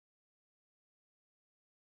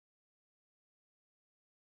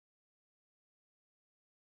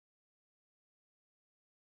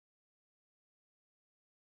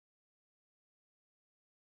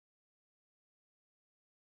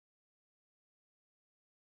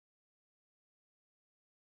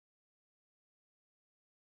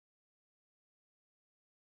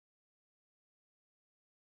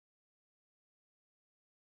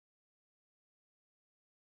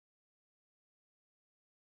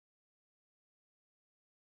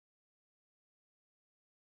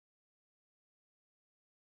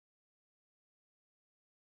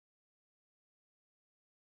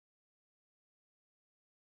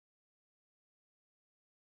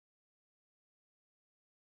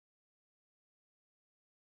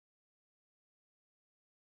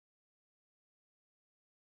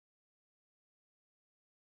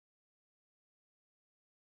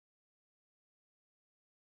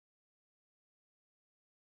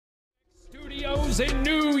Studios in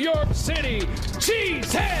New York City,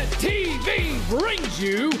 Cheesehead TV brings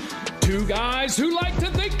you two guys who like to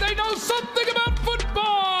think they know something about football.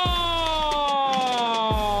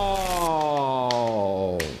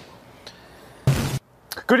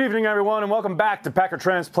 Good evening, everyone, and welcome back to Packer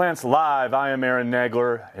Transplants Live. I am Aaron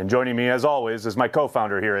Nagler, and joining me, as always, is my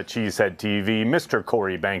co-founder here at Cheesehead TV, Mr.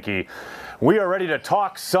 Corey Banke. We are ready to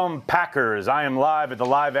talk some Packers. I am live at the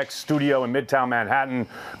Live X studio in Midtown Manhattan.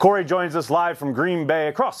 Corey joins us live from Green Bay,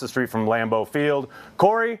 across the street from Lambeau Field.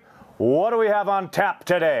 Corey, what do we have on tap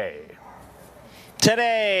today?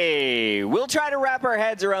 Today, we'll try to wrap our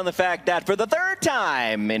heads around the fact that for the third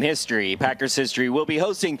time in history, Packers history, we'll be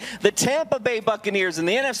hosting the Tampa Bay Buccaneers in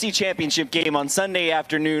the NFC Championship game on Sunday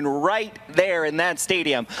afternoon right there in that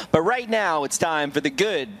stadium. But right now, it's time for the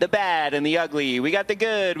good, the bad, and the ugly. We got the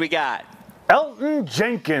good, we got Elgton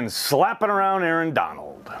Jenkins slapping around Aaron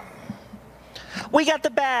Donald. We got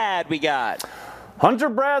the bad, we got Hunter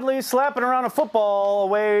Bradley slapping around a football a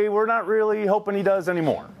way we're not really hoping he does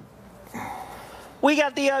anymore. We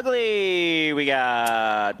got the ugly. We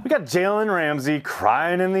got Jalen Ramsey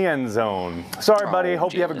crying in the end zone. Sorry, buddy.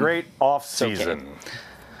 Hope you have a great off season. Okay.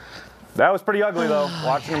 That was pretty ugly, though,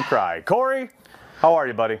 watching him cry. Corey, how are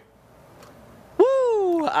you, buddy?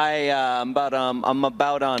 Woo! I'm about on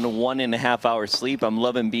 1.5 hours sleep. I'm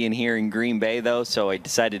loving being here in Green Bay, though, so I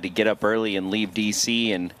decided to get up early and leave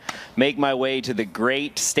D.C. and make my way to the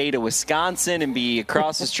great state of Wisconsin and be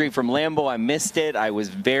across the street from Lambeau. I missed it. I was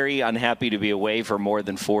very unhappy to be away for more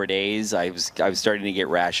than 4 days. I was starting to get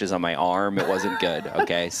rashes on my arm. It wasn't good.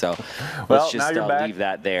 Okay, so let's just leave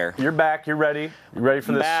that there. You're back. You're ready. You're ready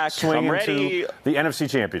for this swing into the NFC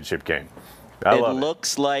Championship game. It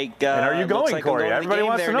looks like. And are you going, Corey? Everybody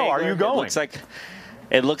wants to know. Are you going?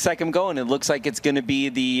 It looks like I'm going. It looks like it's going to be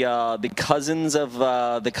the cousins of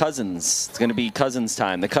the cousins. It's going to be cousins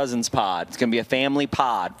time. The cousins pod. It's going to be a family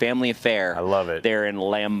pod, family affair. I love it. There in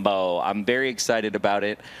Lambeau. I'm very excited about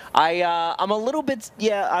it. I'm a little bit.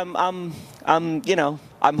 Yeah. I'm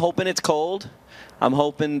hoping it's cold. I'm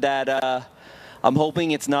hoping that. I'm hoping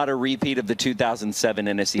it's not a repeat of the 2007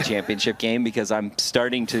 NFC Championship game, because I'm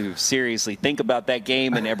starting to seriously think about that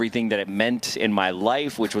game and everything that it meant in my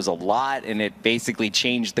life, which was a lot, and it basically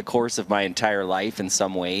changed the course of my entire life in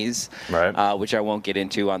some ways, right. Which I won't get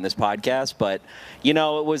into on this podcast. But, it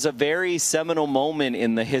was a very seminal moment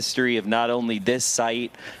in the history of not only this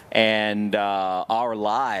site and our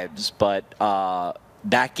lives, but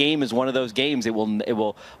that game is one of those games. It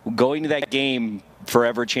will going to that game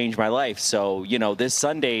forever change my life. So, this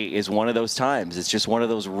Sunday is one of those times. It's just one of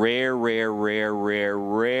those rare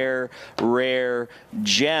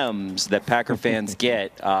gems that Packer fans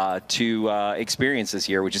get to experience this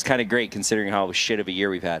year, which is kind of great considering how shit of a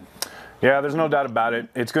year we've had. Yeah, there's no doubt about it.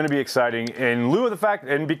 It's going to be exciting. In lieu of the fact,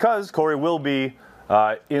 and because Corey will be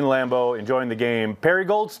in Lambeau enjoying the game, Perry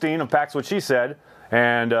Goldstein of Pack's What She Said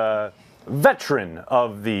and veteran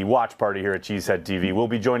of the watch party here at Cheesehead TV will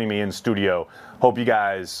be joining me in studio. Hope you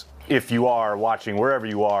guys, if you are watching wherever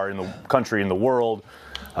you are in the country, in the world,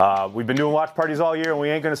 we've been doing watch parties all year, and we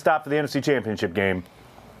ain't going to stop for the NFC Championship game.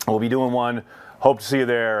 We'll be doing one. Hope to see you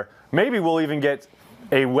there. Maybe we'll even get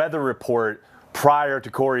a weather report prior to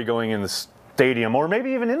Corey going in the stadium, or maybe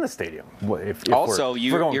even in the stadium. Also,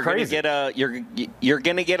 you're going to get a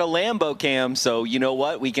Lambeau cam. So you know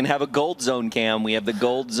what? We can have a Gold Zone cam. We have the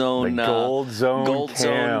Gold Zone.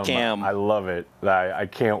 Zone cam. I love it. I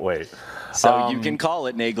can't wait. So you can call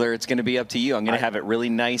it, Nagler. It's going to be up to you. I'm going to have it really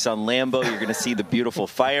nice on Lambeau. You're going to see the beautiful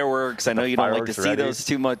fireworks. I know you don't like to see those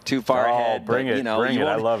too far ahead. Bring it.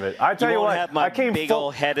 I love it. I tell you what, have my big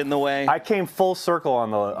old head in the way. I came full circle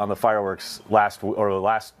on the fireworks last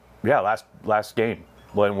game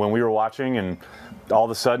when we were watching, and all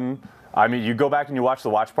of a sudden, you go back and you watch the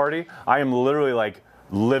watch party. I am literally like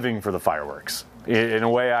living for the fireworks in a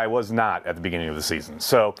way I was not at the beginning of the season.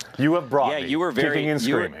 So you have brought me. You were very kicking and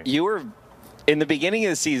screaming. You were in the beginning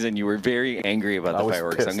of the season. You were very angry about the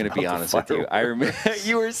fireworks. I'm going to be honest with you. I remember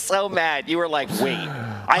you were so mad. You were like, "Wait,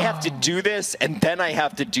 I have to do this, and then I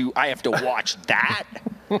have to watch that."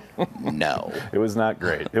 No. It was not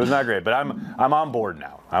great. But I'm on board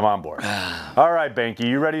now. I'm on board. All right, Banke,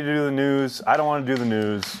 you ready to do the news? I don't want to do the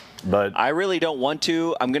news, but I really don't want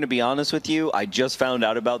to. I'm going to be honest with you. I just found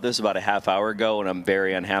out about this about a half hour ago, and I'm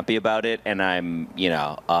very unhappy about it. And I'm,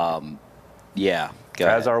 yeah.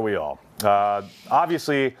 As are we all.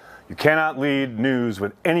 Obviously, you cannot lead news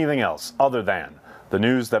with anything else other than the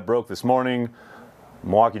news that broke this morning.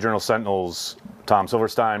 Milwaukee Journal-Sentinel's Tom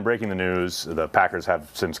Silverstein breaking the news. The Packers have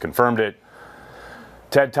since confirmed it.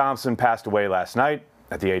 Ted Thompson passed away last night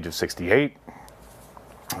at the age of 68.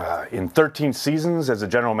 In 13 seasons as a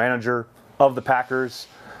general manager of the Packers.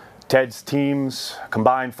 Ted's teams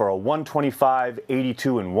combined for a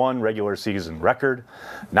 125-82-1 regular season record,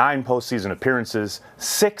 9 postseason appearances,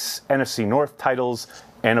 6 NFC North titles,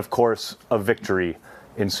 and of course, a victory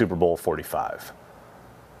in Super Bowl 45.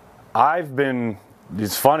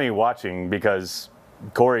 It's funny watching because,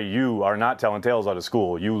 Corey, you are not telling tales out of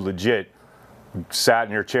school. You legit sat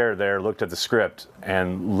in your chair there, looked at the script,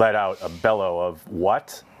 and let out a bellow of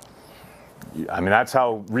what? I mean, that's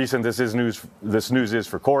how recent this news is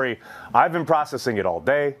for Corey. I've been processing it all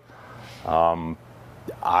day.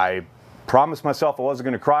 I promised myself I wasn't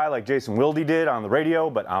going to cry like Jason Wilde did on the radio,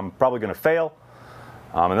 but I'm probably going to fail.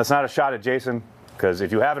 And that's not a shot at Jason, because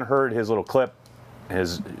if you haven't heard his little clip,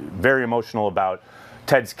 is very emotional about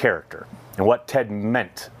Ted's character and what Ted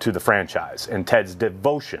meant to the franchise and Ted's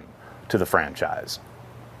devotion to the franchise.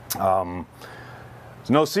 It's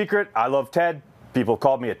no secret, I love Ted. People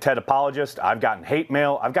called me a Ted apologist. I've gotten hate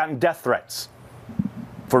mail. I've gotten death threats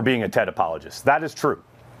for being a Ted apologist. That is true.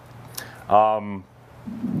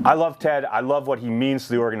 I love Ted. I love what he means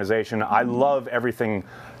to the organization. I love everything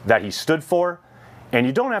that he stood for. And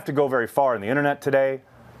you don't have to go very far on the internet today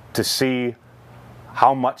to see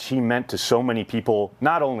how much he meant to so many people,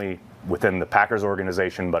 not only within the Packers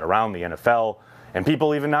organization, but around the NFL, and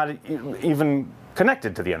people even not even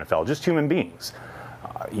connected to the NFL, just human beings.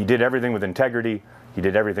 He did everything with integrity. He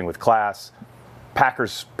did everything with class.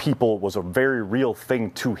 Packers people was a very real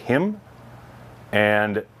thing to him.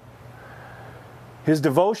 And his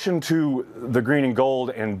devotion to the green and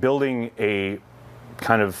gold and building a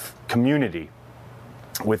kind of community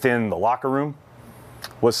within the locker room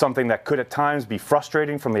was something that could at times be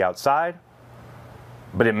frustrating from the outside,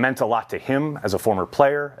 but it meant a lot to him as a former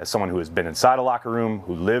player, as someone who has been inside a locker room,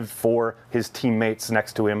 who lived for his teammates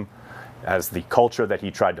next to him, as the culture that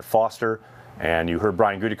he tried to foster. And you heard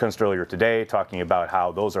Brian Gutekunst earlier today talking about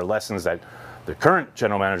how those are lessons that the current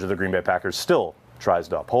general manager of the Green Bay Packers still tries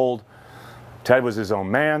to uphold. Ted was his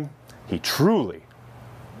own man. He truly,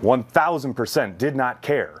 1,000% did not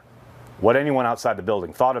care what anyone outside the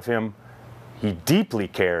building thought of him. He deeply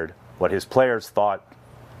cared what his players thought,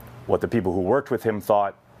 what the people who worked with him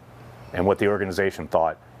thought, and what the organization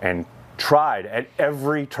thought, and tried at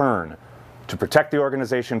every turn to protect the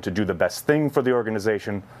organization, to do the best thing for the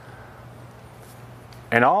organization.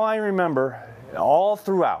 And all I remember, all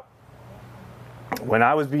throughout, when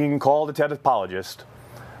I was being called a Ted apologist,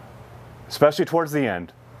 especially towards the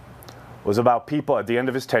end, was about people at the end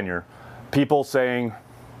of his tenure, people saying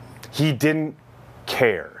he didn't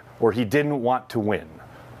care, or he didn't want to win,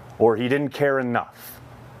 or he didn't care enough.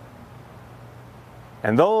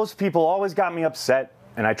 And those people always got me upset,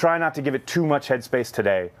 and I try not to give it too much headspace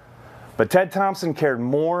today. But Ted Thompson cared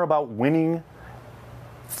more about winning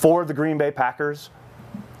for the Green Bay Packers,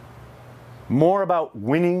 more about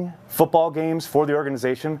winning football games for the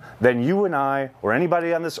organization than you and I or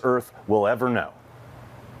anybody on this earth will ever know.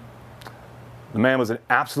 The man was an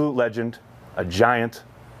absolute legend, a giant,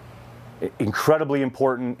 incredibly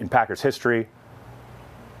important in Packers history.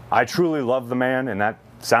 I truly love the man, and that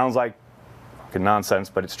sounds like fucking nonsense,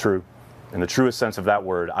 but it's true. In the truest sense of that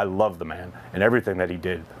word, I love the man and everything that he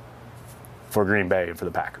did for Green Bay and for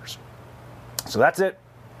the Packers. So that's it.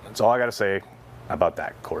 That's all I got to say about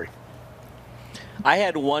that, Corey. I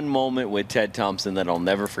had one moment with Ted Thompson that I'll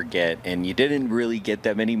never forget, and you didn't really get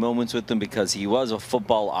that many moments with him because he was a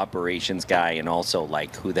football operations guy, and also,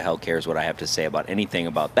 like, who the hell cares what I have to say about anything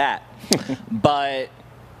about that? But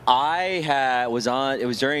it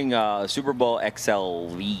was during Super Bowl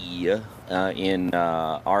XLV in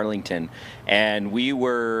Arlington, and we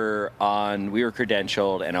were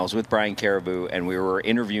credentialed, and I was with Brian Caribou, and we were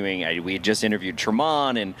interviewing. We had just interviewed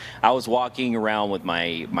Tremont, and I was walking around with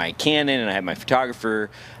my Canon, and I had my photographer,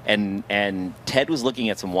 and Ted was looking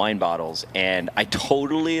at some wine bottles, and I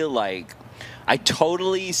totally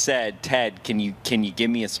said, Ted, can you give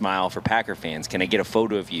me a smile for Packer fans? Can I get a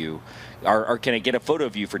photo of you? Or can I get a photo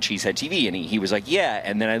of you for Cheesehead TV? And he was like, yeah.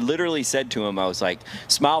 And then I literally said to him, I was like,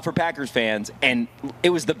 smile for Packers fans. And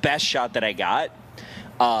it was the best shot that I got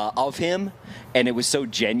of him. And it was so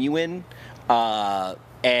genuine.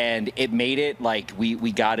 And it made it like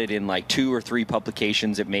we got it in like 2 or 3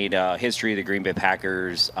 publications. It made History of the Green Bay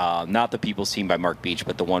Packers, not the People's Team by Mark Beach,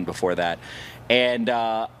 but the one before that. And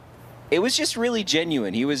it was just really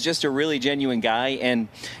genuine. He was just a really genuine guy. And,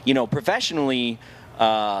 you know, professionally,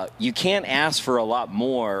 you can't ask for a lot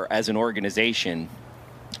more as an organization.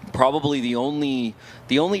 probably the only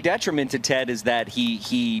detriment to Ted is that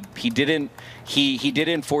he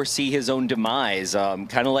didn't foresee his own demise.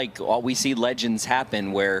 Kind of like all we see legends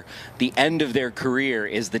happen, where the end of their career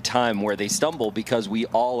is the time where they stumble, because we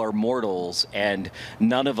all are mortals and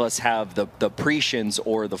none of us have the prescience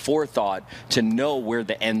or the forethought to know where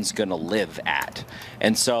the end's going to live at.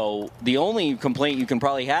 And so the only complaint you can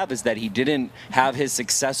probably have is that he didn't have his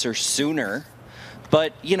successor sooner.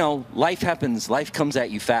 But, life happens. Life comes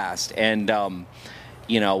at you fast. And,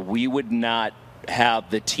 we would not have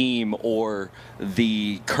the team or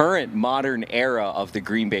the current modern era of the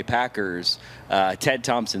Green Bay Packers. Ted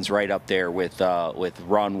Thompson's right up there with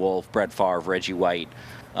Ron Wolf, Brett Favre, Reggie White,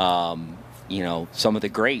 some of the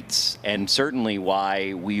greats. And certainly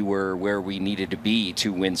why we were where we needed to be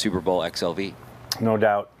to win Super Bowl XLV. No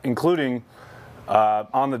doubt, including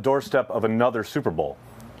on the doorstep of another Super Bowl.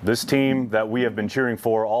 This team that we have been cheering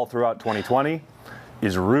for all throughout 2020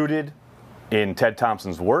 is rooted in Ted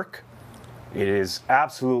Thompson's work. It is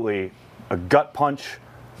absolutely a gut punch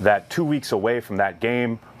that 2 weeks away from that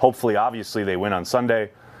game, hopefully, obviously, they win on Sunday,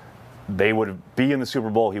 they would be in the Super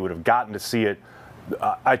Bowl. He would have gotten to see it.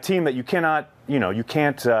 A team that you cannot, you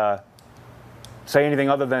can't say anything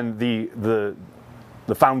other than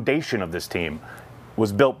the foundation of this team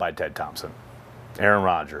was built by Ted Thompson. Aaron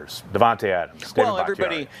Rodgers, Devontae Adams, David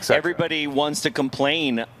Bakhtiari, everybody wants to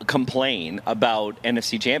complain about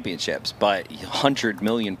NFC championships, but 100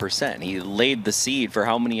 million %. He laid the seed for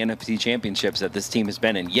how many NFC championships that this team has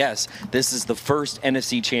been in. Yes, this is the first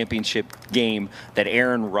NFC championship game that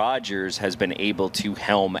Aaron Rodgers has been able to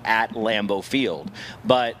helm at Lambeau Field.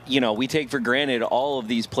 But, we take for granted all of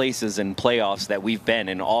these places and playoffs that we've been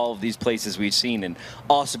in, all of these places we've seen, and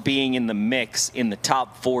us being in the mix in the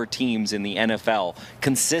top 4 teams in the NFL.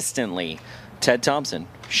 Consistently. Ted Thompson,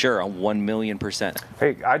 sure, 1 million %.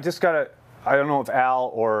 Hey, I don't know if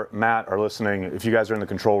Al or Matt are listening. If you guys are in the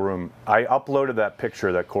control room, I uploaded that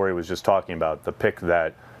picture that Corey was just talking about, the pic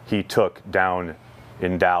that he took down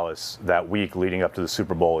in Dallas that week leading up to the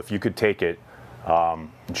Super Bowl. If you could take it and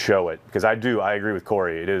show it, because I agree with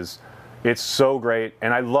Corey. It's so great,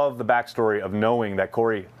 and I love the backstory of knowing that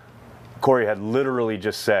Corey had literally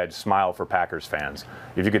just said, "Smile for Packers fans."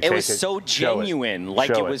 If you could take it, was so genuine.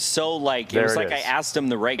 It was so like I asked him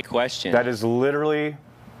the right question. That is literally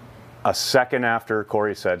a second after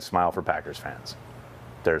Corey said, "Smile for Packers fans."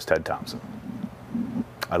 There's Ted Thompson.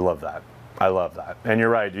 I love that. And you're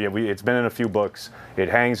right. Yeah, it's been in a few books. It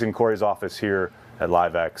hangs in Corey's office here at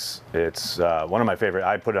LiveX. It's one of my favorite.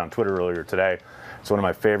 I put it on Twitter earlier today. It's one of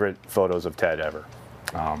my favorite photos of Ted ever.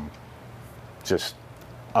 Just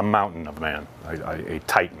a mountain of a man, a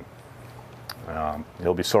titan.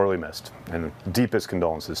 He'll be sorely missed, and deepest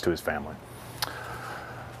condolences to his family.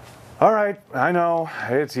 All right, I know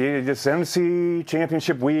it's NFC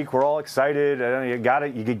Championship week. We're all excited. You got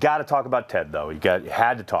to talk about Ted, though. You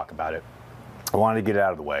had to talk about it. I wanted to get it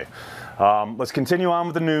out of the way. Let's continue on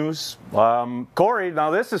with the news. Corey, now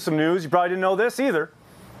this is some news. You probably didn't know this either,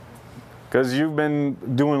 because you've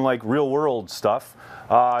been doing like real world stuff.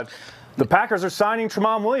 The Packers are signing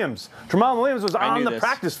Tramon Williams. Tramon Williams was on the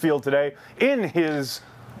practice field today in his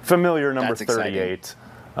familiar number 38.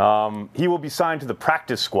 He will be signed to the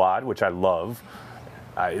practice squad, which I love.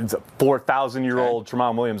 It's a 4,000-year-old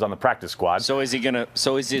Tramon Williams on the practice squad. So is he gonna?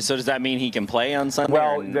 So does that mean he can play on Sunday?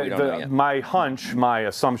 Well, my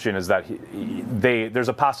assumption is that there's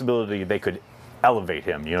a possibility they could elevate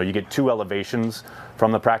him. You get 2 elevations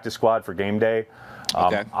from the practice squad for game day.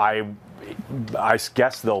 Okay. I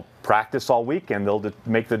guess they'll practice all week and they'll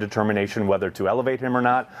make the determination whether to elevate him or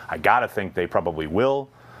not. I gotta think they probably will.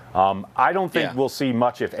 I don't think we'll see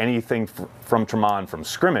much, if anything, from Tramon from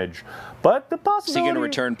scrimmage, but the possibility. Is he going to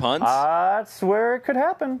return punts? That's where it could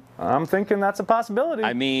happen. I'm thinking that's a possibility.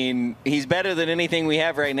 I mean, he's better than anything we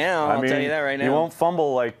have right now. I'll tell you that right now. He won't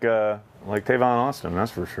fumble like Tavon Austin,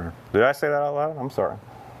 that's for sure. Did I say that out loud? I'm sorry.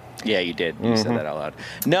 Yeah, you did. You said that out loud.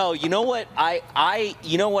 No, you know what?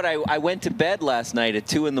 I went to bed last night at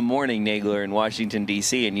 2 a.m, Nagler, in Washington,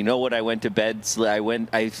 D.C., and you know what? I went to bed. I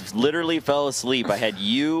literally fell asleep. I had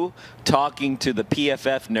you talking to the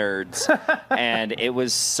PFF nerds, and it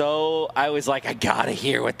was so. I was like, I gotta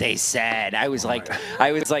hear what they said. I was like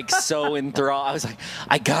so enthralled. I was like,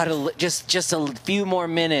 I gotta just a few more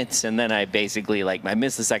minutes, and then I basically I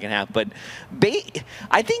missed the second half. But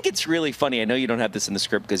I think it's really funny. I know you don't have this in the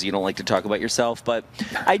script because you don't like to talk about yourself, but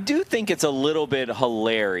I do think it's a little bit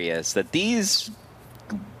hilarious that these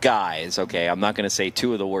guys, okay, I'm not going to say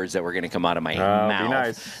two of the words that were going to come out of my mouth. Be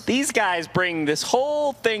nice. These guys bring this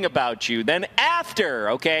whole thing about you. Then after,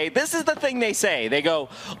 okay, this is the thing they say. They go,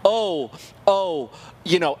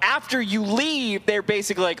 after you leave, they're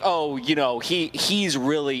basically like, he's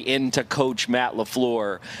really into Coach Matt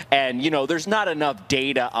LaFleur. And, there's not enough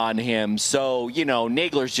data on him. So,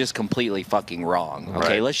 Nagler's just completely fucking wrong.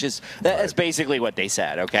 Okay, Right. That's basically what they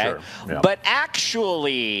said, okay? Sure. Yeah. But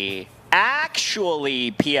actually,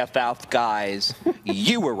 PFF guys,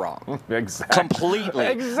 you were wrong. Exactly. Completely.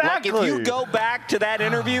 Exactly. Like, if you go back to that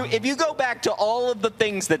interview, if you go back to all of the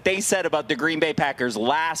things that they said about the Green Bay Packers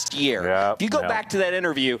last year, if you go back to that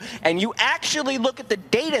interview and you actually look at the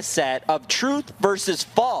data set of truth versus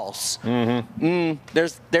false,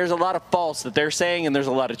 there's a lot of false that they're saying, and there's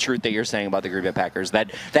a lot of truth that you're saying about the Green Bay Packers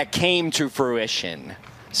that came to fruition.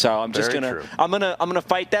 So I'm just I'm gonna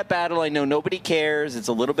fight that battle. I know nobody cares. It's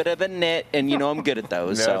a little bit of a nit, and I'm good at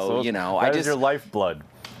those. That is your lifeblood.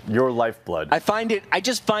 Your lifeblood. I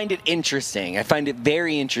just find it interesting. I find it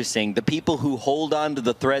very interesting. The people who hold on to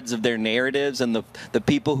the threads of their narratives, and the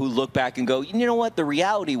people who look back and go, you know what? The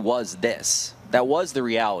reality was this. That was the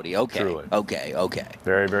reality. Okay. Truly. Okay.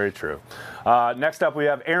 Very, very true. Next up, we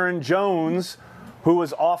have Aaron Jones, who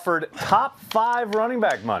was offered top 5 running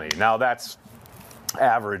back money. Now that's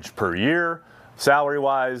average per year,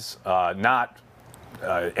 salary-wise, not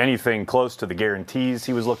anything close to the guarantees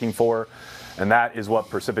he was looking for, and that is what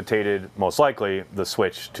precipitated, most likely, the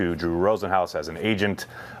switch to Drew Rosenhaus as an agent.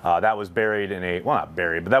 That was buried in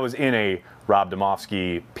that was in a Rob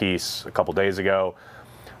Domofsky piece a couple days ago.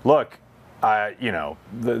 Look,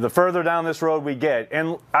 the further down this road we get,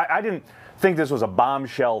 and I didn't think this was a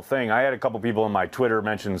bombshell thing. I had a couple people in my Twitter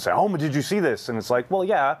mention and say, "Oh, did you see this?" And it's like, well,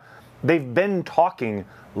 yeah. They've been talking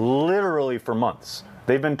literally for months.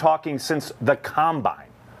 They've been talking since the combine.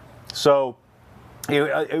 So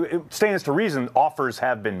it stands to reason offers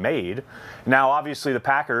have been made. Now, obviously, the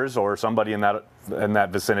Packers or somebody in that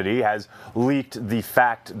vicinity has leaked the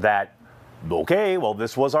fact that, okay, well,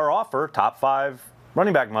 this was our offer, top 5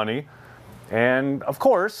 running back money. And, of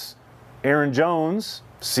course, Aaron Jones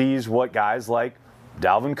sees what guys like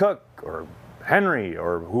Dalvin Cook or Henry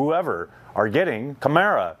or whoever are getting,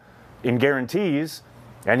 Kamara, in guarantees,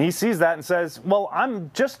 and he sees that and says, well, I'm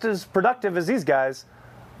just as productive as these guys.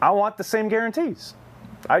 I want the same guarantees.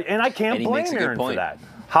 I can't blame Aaron for that.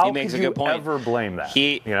 How could you ever blame that?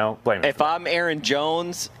 Blame him. If I'm Aaron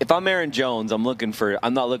Jones, I'm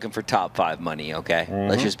not looking for top 5 money, okay?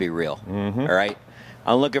 Let's just be real. All right?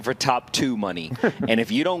 I'm looking for top 2 money. And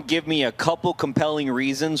if you don't give me a couple compelling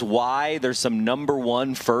reasons why there's some number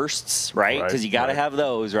 1 firsts, right? Because you got to have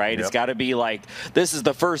those, right? Yep. It's got to be like, this is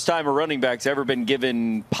the first time a running back's ever been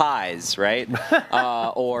given pies, right?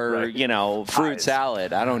 Or, fruit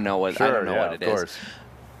salad. I don't know what it is. Course.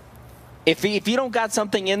 If you don't got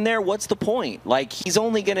something in there, what's the point? Like, he's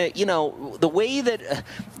only going to, the way that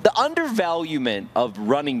the undervaluement of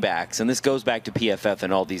running backs, and this goes back to PFF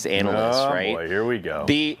and all these analysts, right? Boy, here we go.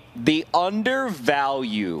 The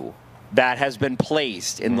undervalue that has been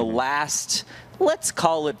placed in the last, let's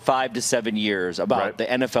call it 5 to 7 years about the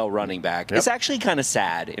NFL running back. It's actually kind of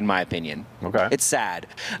sad, in my opinion. Okay, it's sad.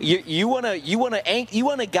 You want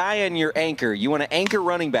a guy on your anchor. You want to anchor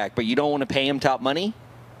running back, but you don't want to pay him top money.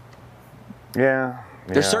 Yeah.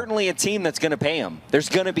 There's certainly a team that's going to pay him. There's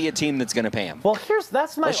going to be a team that's going to pay him. Well,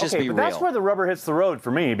 that's where the rubber hits the road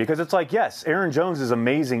for me, because it's like, yes, Aaron Jones is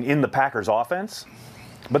amazing in the Packers offense,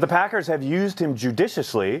 but the Packers have used him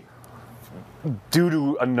judiciously due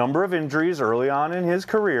to a number of injuries early on in his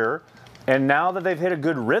career, and now that they've hit a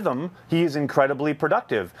good rhythm, he is incredibly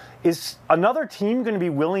productive. Is another team going to be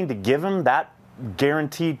willing to give him that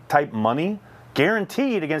guaranteed type money,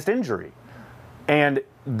 guaranteed against injury, and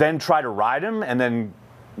then try to ride him and then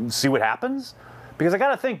see what happens? Because I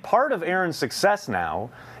got to think part of Aaron's success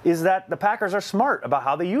now is that the Packers are smart about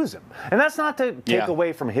how they use him. And that's not to take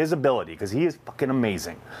away from his ability, because he is fucking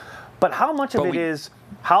amazing. But how much of it is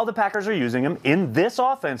how the Packers are using him in this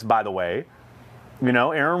offense, by the way?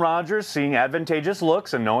 Aaron Rodgers seeing advantageous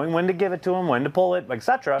looks and knowing when to give it to him, when to pull it,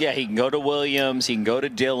 etc. Yeah, he can go to Williams, he can go to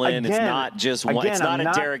Dillon. It's not just one. It's not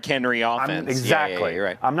a Derrick Henry offense. Exactly. Yeah, you're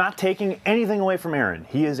right. I'm not taking anything away from Aaron.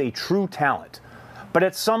 He is a true talent. But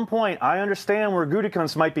at some point, I understand where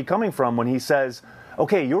Gutekunst might be coming from when he says,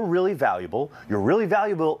 okay, you're really valuable. You're really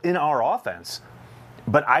valuable in our offense.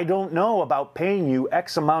 But I don't know about paying you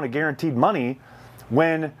X amount of guaranteed money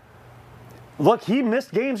when, look, he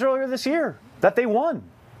missed games earlier this year that they won.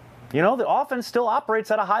 The offense still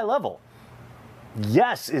operates at a high level.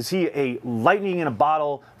 Yes, is he a lightning in a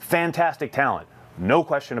bottle, fantastic talent? No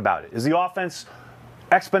question about it. Is the offense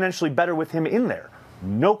exponentially better with him in there?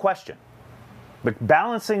 no question. But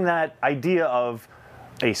balancing that idea of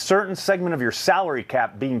a certain segment of your salary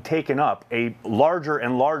cap being taken up, a larger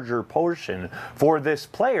and larger portion for this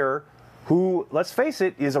player who, let's face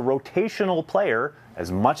it, is a rotational player.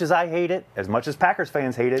 As much as I hate it, as much as Packers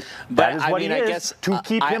fans hate it, that is what he is to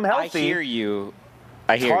keep him healthy. I hear you.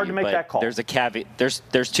 It's hard to make that call. There's a caveat.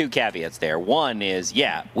 There's two caveats there. One is,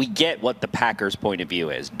 we get what the Packers' point of view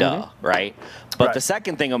is, right? But the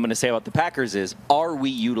second thing I'm going to say about the Packers is, are we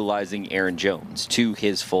utilizing Aaron Jones to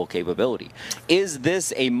his full capability? Is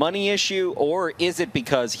this a money issue, or is it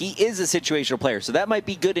because he is a situational player? So that might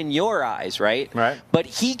be good in your eyes, right? Right. But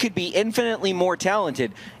he could be infinitely more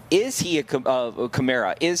talented. Is he a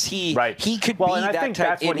Kamara? Is he? Right. He could be that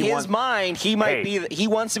type. In his mind, he might be. He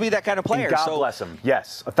wants to be that kind of player. God bless him.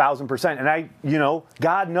 Yes, 1,000%. And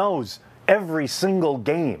God knows every single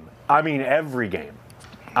game. I mean, every game.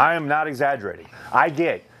 I am not exaggerating. I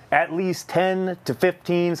get at least 10 to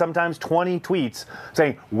 15, sometimes 20 tweets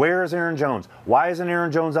saying, "Where is Aaron Jones? Why isn't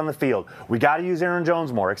Aaron Jones on the field? We got to use Aaron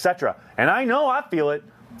Jones more, etc." And I know I feel it,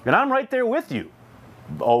 and I'm right there with you.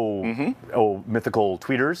 Mythical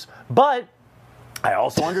tweeters. But I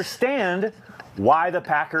also understand why the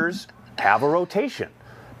Packers have a rotation.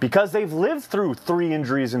 Because they've lived through 3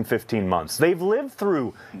 injuries in 15 months. They've lived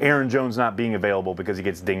through Aaron Jones not being available because he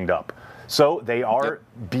gets dinged up. So they are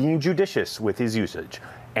being judicious with his usage.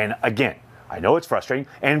 And again, I know it's frustrating.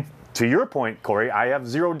 And to your point, Corey, I have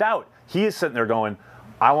zero doubt. He is sitting there going,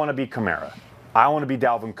 I want to be Kamara. I want to be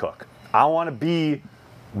Dalvin Cook. I want to be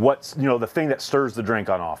what's the thing that stirs the drink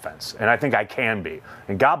on offense, and I think I can be.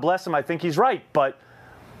 And God bless him, I think he's right. But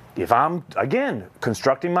if I'm again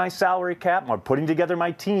constructing my salary cap or putting together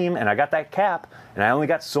my team, and I got that cap, and I only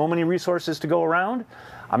got so many resources to go around,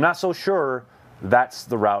 I'm not so sure that's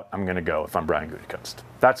the route I'm going to go if I'm Brian Gutekunst.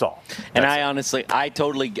 That's all. And I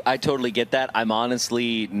totally get that. I'm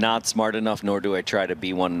honestly not smart enough, nor do I try to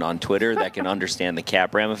be one on Twitter that can understand the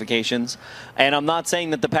cap ramifications. And I'm not saying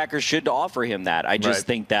that the Packers should offer him that. I just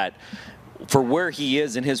think that for where he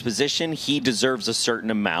is in his position, he deserves a certain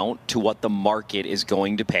amount to what the market is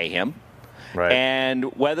going to pay him. Right.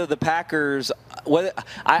 And whether the Packers,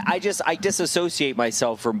 I disassociate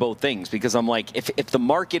myself from both things, because I'm like, if the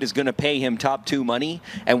market is going to pay him top 2 money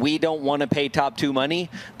and we don't want to pay top 2 money,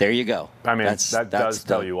 there you go. I mean, that does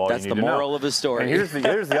tell you all you need to know. That's the moral of the story. And here's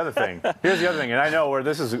the other thing. And I know where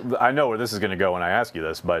this is going to go when I ask you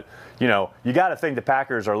this, but you got to think the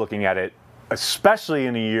Packers are looking at it, especially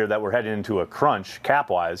in a year that we're heading into a crunch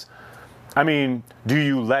cap-wise. I mean, do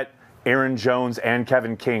you let Aaron Jones and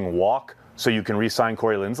Kevin King walk so you can re-sign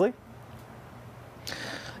Corey Linsley?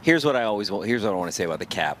 Here's what I want to say about the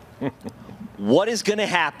cap. What is going to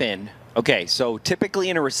happen? Okay, so typically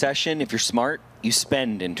in a recession, if you're smart, you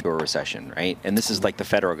spend into a recession, right? And this is like the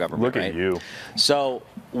federal government, Look right? at you. So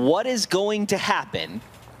what is going to happen,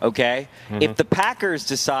 okay, if the Packers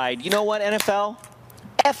decide, you know what, NFL?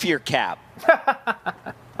 F your cap.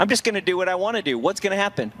 I'm just going to do what I want to do. What's going to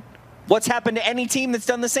happen? What's happened to any team that's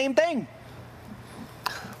done the same thing?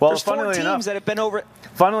 Well, there's 4 teams that have been over.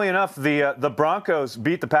 Funnily enough, the Broncos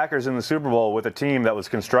beat the Packers in the Super Bowl with a team that was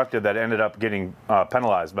constructed that ended up getting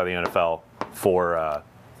penalized by the NFL for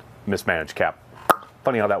mismanaged cap.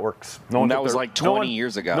 Funny how that works. That was like 20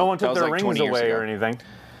 years ago. No one took their rings away or anything.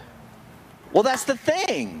 Well, that's the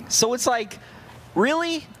thing. So it's like,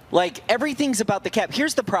 really? Like, everything's about the cap.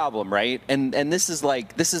 Here's the problem, right? And this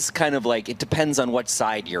is kind of like, it depends on what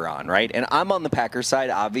side you're on, right? And I'm on the Packers side,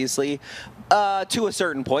 obviously, to a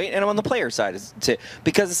certain point, and I'm on the player side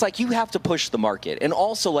because it's like you have to push the market. And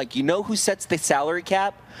also, like, who sets the salary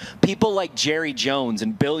cap? People like Jerry Jones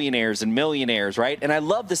and billionaires and millionaires, right? And I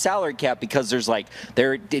love the salary cap because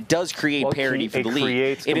it does create parity for the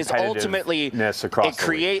league. It is ultimately across the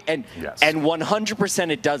league. And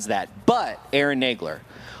 100% it does that. But Aaron Nagler,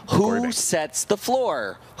 who sets the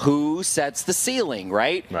floor? Who sets the ceiling,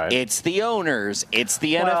 right? It's the owners. It's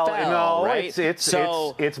the NFL, right?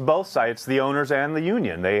 It's both sides. It's the owners and the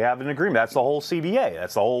union. They have an agreement. That's the whole CBA.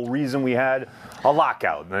 That's the whole reason we had a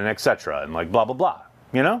lockout and et cetera and like blah, blah, blah.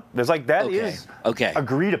 There's like that is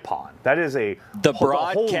agreed upon. That is the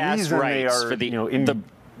broadcast rights for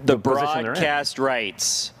the broadcast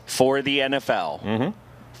rights for the NFL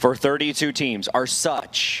for 32 teams are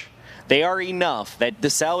such. They are enough that the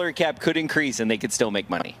salary cap could increase and they could still make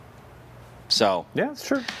money. So yeah, it's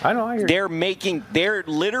true. I know. I hear you. They're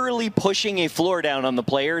literally pushing a floor down on the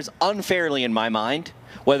players unfairly, in my mind.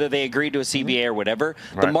 Whether they agree to a CBA or whatever,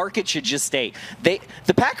 the market should just stay. The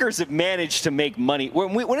Packers have managed to make money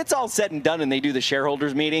when it's all said and done, and they do the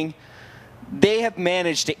shareholders meeting. They have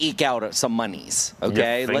managed to eke out some monies.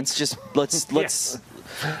 Okay, let's.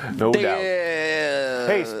 No doubt.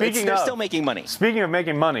 Hey, they're still making money. Speaking of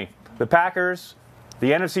making money, the Packers,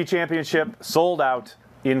 the NFC Championship, sold out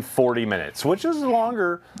in 40 minutes, which is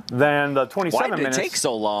longer than the 27 minutes. Why did it take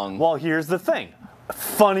so long? Well, here's the thing.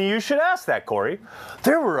 Funny you should ask that, Corey.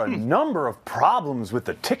 There were a number of problems with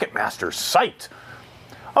the Ticketmaster site.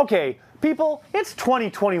 Okay, people, it's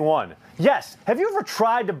 2021. Yes, have you ever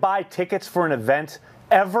tried to buy tickets for an event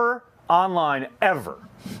ever online, ever?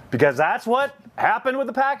 Because that's what happened with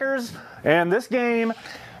the Packers and this game.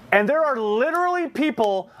 And there are literally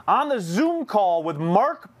people on the Zoom call with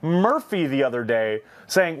Mark Murphy the other day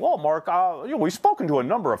saying, well, Mark, we've spoken to a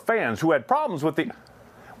number of fans who had problems with the...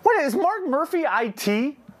 What, is Mark Murphy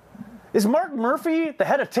IT? Is Mark Murphy the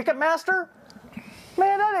head of Ticketmaster?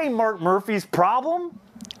 Man, that ain't Mark Murphy's problem.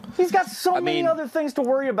 He's got so many other things to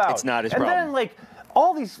worry about. It's not his problem. And then, like,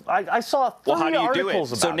 all these, I saw 30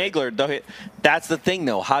 articles about So Nagler, that's the thing,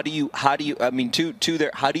 though. How do you? How do you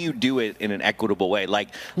do it in an equitable way?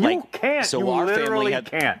 You can't. So you our literally family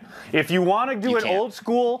can't. If you want to do it old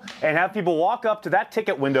school and have people walk up to that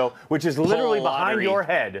ticket window, which is literally behind your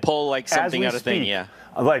head, pull like something out of thing, yeah.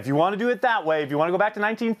 If you want to do it that way, if you want to go back to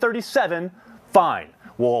 1937, fine.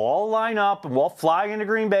 We'll all line up and we'll fly into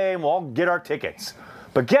Green Bay and we'll all get our tickets.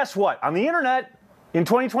 But guess what? On the internet, in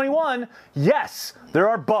 2021, yes, there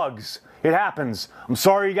are bugs. It happens. I'm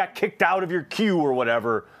sorry you got kicked out of your queue or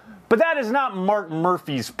whatever. But that is not Mark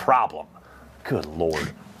Murphy's problem. Good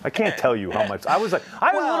Lord. I can't tell you how much. I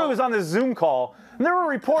literally was on this Zoom call, and there were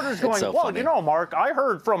reporters going, funny. You know, Mark, I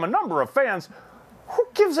heard from a number of fans. Who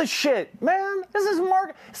gives a shit, man? This is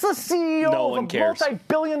Mark. It's the CEO of a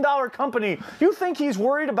multi-billion-dollar company. You think he's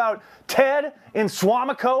worried about Ted in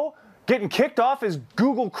Swamico getting kicked off his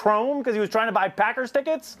Google Chrome because he was trying to buy Packers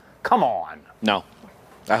tickets? Come on. No,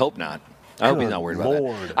 I hope not. I hope he's not worried about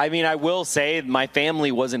that. I mean, I will say my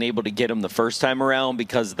family wasn't able to get him the first time around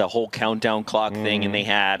because of the whole countdown clock thing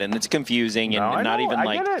and it's confusing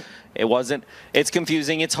and it wasn't. It's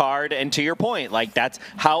confusing. It's hard. And to your point, like that's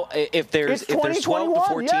how if there's 12 to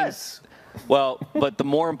 14. Yes. Well, but the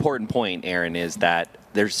more important point, Aaron, is that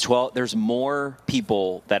there's more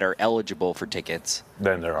people that are eligible for tickets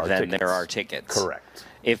than there are tickets. Correct.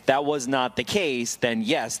 If that was not the case, then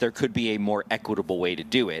yes, there could be a more equitable way to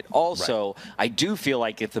do it. Also, I do feel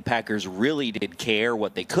like if the Packers really did care,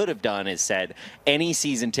 what they could have done is said any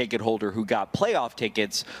season ticket holder who got playoff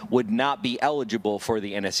tickets would not be eligible for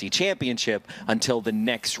the NFC Championship until the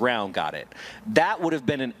next round got it. That would have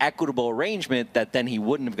been an equitable arrangement that then he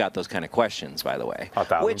wouldn't have got those kind of questions, by the way.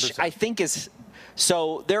 1,000%. Which I think is...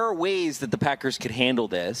 So there are ways that the Packers could handle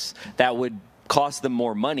this that would cost them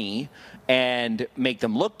more money and make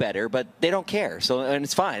them look better, but they don't care. So, and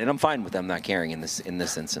it's fine, and I'm fine with them not caring in this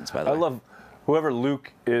instance. By the way, I love whoever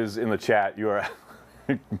Luke is in the chat. You are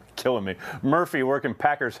killing me. Murphy working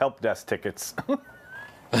Packers help desk tickets.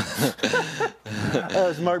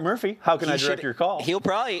 It's Mark Murphy. How can I direct your call? He'll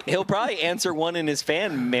probably answer one in his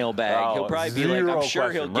fan mailbag. He'll probably be like, I'm sure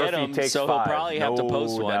he'll get them, so he'll probably have to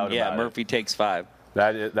post one. Yeah, Murphy takes 5.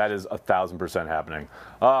 That is 1,000% happening.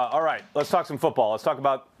 All right, let's talk some football. Let's talk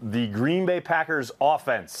about the Green Bay Packers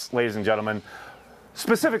offense, ladies and gentlemen.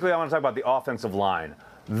 Specifically, I want to talk about the offensive line.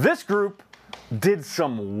 This group did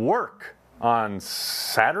some work on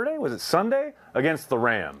Saturday, was it Sunday, against the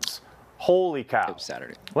Rams. Holy cow. It was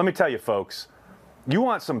Saturday. Let me tell you, folks, you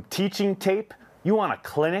want some teaching tape, you want a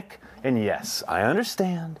clinic, and yes, I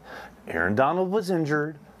understand Aaron Donald was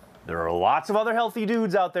injured. There are lots of other healthy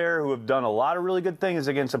dudes out there who have done a lot of really good things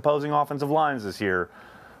against opposing offensive lines this year.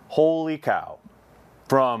 Holy cow.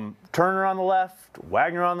 From Turner on the left,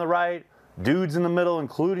 Wagner on the right, dudes in the middle,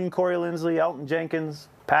 including Corey Linsley, Elton Jenkins,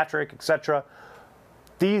 Patrick, etc.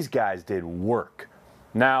 These guys did work.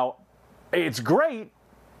 Now, it's great.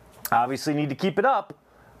 Obviously need to keep it up.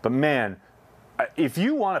 But, man, if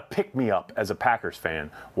you want to pick me up as a Packers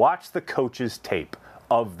fan, watch the coaches' tape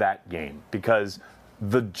of that game. Because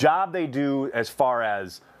the job they do as far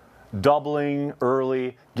as doubling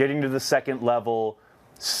early, getting to the second level,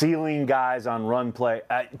 sealing guys on run play,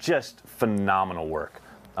 just phenomenal work.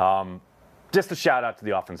 Just a shout out to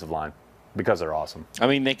the offensive line because they're awesome. I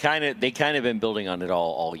mean, they kind of been building on it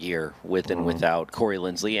all year with and without Corey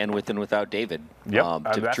Linsley and with and without David.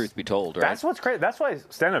 Yep. Truth be told, right? That's what's crazy. That's why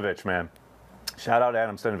Stenovich, man. Shout out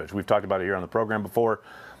Adam Stenovich. We've talked about it here on the program before.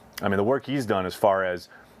 I mean, the work he's done as far as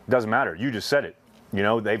doesn't matter. You just said it. You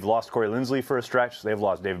know, they've lost Corey Linsley for a stretch. They've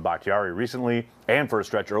lost David Bakhtiari recently and for a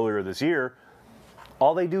stretch earlier this year.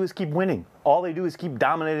 All they do is keep winning. All they do is keep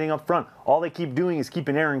dominating up front. All they keep doing is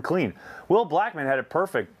keeping Aaron clean. Will Blackman had it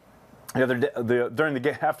perfect the other day,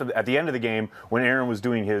 at the end of the game when Aaron was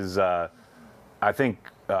doing his, it was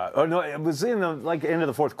in the end of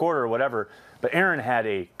the fourth quarter or whatever. but Aaron had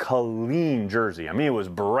a clean jersey. I mean, it was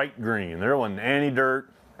bright green. There wasn't any dirt,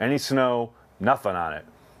 any snow, nothing on it.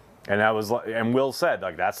 And Will said,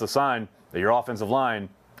 like, that's the sign that your offensive line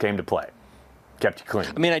came to play. Kept you clean.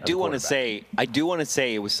 I mean, I do want to say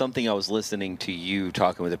it was something I was listening to you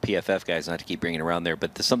talking with the PFF guys, not to keep bringing it around there,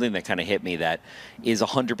 but something that kind of hit me that is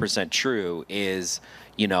 100% true is,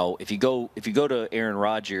 you know, if you go to Aaron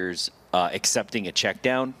Rodgers accepting a check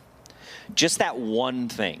down, just that one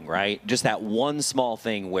thing, right? Just that one small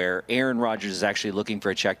thing where Aaron Rodgers is actually looking for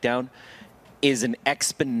a check down is an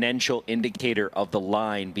exponential indicator of the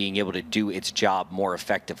line being able to do its job more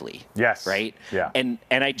effectively. Yes. Right? Yeah. And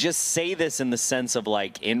I just say this in the sense of,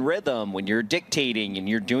 like, in rhythm, when you're dictating and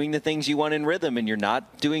you're doing the things you want in rhythm and you're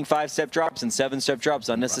not doing 5-step drops and 7-step drops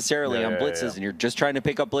unnecessarily on blitzes and you're just trying to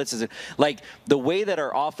pick up blitzes. Like, the way that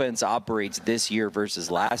our offense operates this year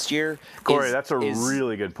versus last year Corey, that's a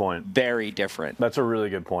really good point. Very different. That's a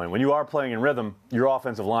really good point. When you are playing in rhythm, your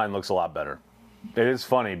offensive line looks a lot better. It is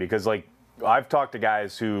funny because, like, I've talked to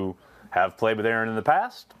guys who have played with Aaron in the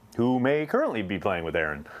past, who may currently be playing with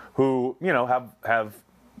Aaron, who, you know, have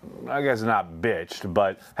I guess not bitched,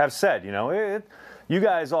 but have said, you know, you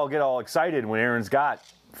guys all get all excited when Aaron's got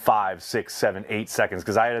 5, 6, 7, 8 seconds.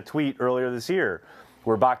 Because I had a tweet earlier this year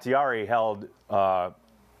where Bakhtiari held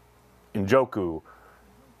Njoku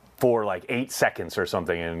for like 8 seconds or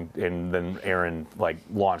something, and then Aaron like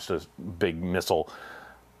launched a big missile.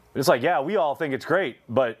 It's like, yeah, we all think it's great,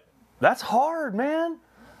 but that's hard, man.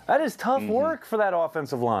 That is tough work for that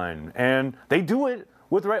offensive line. And they do it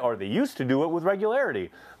or they used to do it with regularity.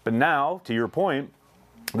 But now, to your point,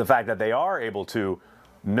 the fact that they are able to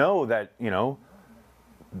know that, you know,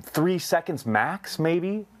 3 seconds max,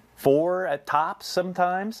 maybe 4 at tops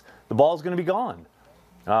sometimes, the ball's going to be gone.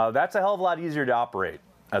 That's a hell of a lot easier to operate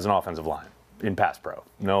as an offensive line in pass pro.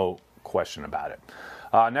 No question about it.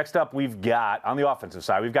 Next up, we've got, on the offensive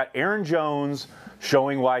side, we've got Aaron Jones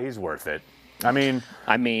showing why he's worth it. I mean,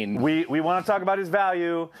 we want to talk about his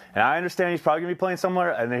value, and I understand he's probably going to be playing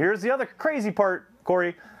somewhere. And here's the other crazy part,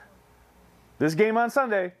 Corey. This game on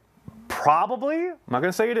Sunday, probably, I'm not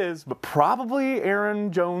going to say it is, but probably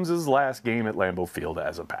Aaron Jones's last game at Lambeau Field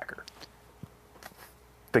as a Packer.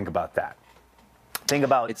 Think about that. Think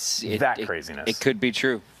about that craziness. It could be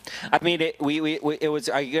true. I mean, it was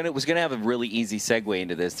going to have a really easy segue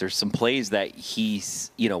into this. There's some plays that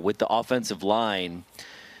he's, you know, with the offensive line.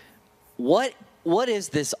 What is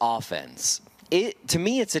this offense? To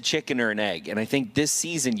me, it's a chicken or an egg. And I think this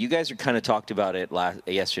season, you guys are kind of talked about it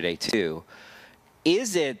yesterday too.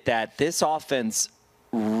 Is it that this offense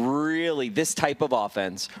really, this type of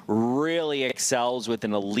offense really excels with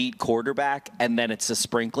an elite quarterback, and then it's a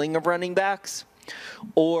sprinkling of running backs?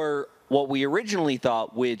 Or what we originally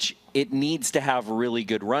thought, which it needs to have really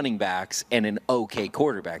good running backs and an okay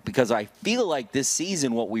quarterback? Because I feel like this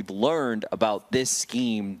season what we've learned about this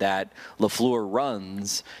scheme that LaFleur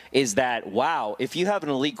runs is that, wow, if you have an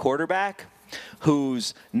elite quarterback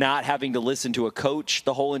who's not having to listen to a coach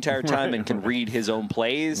the whole entire time and can read his own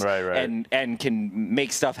plays and can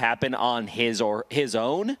make stuff happen on his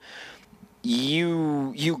own,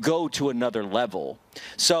 you go to another level.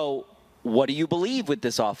 So what do you believe with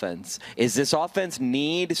this offense? Is this offense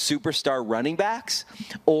need superstar running backs,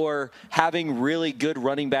 or having really good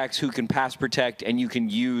running backs who can pass protect and you can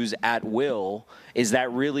use at will? Is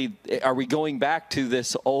that really, are we going back to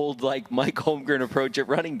this old, like, Mike Holmgren approach at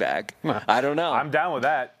running back? I don't know. I'm down with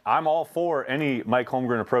that. I'm all for any Mike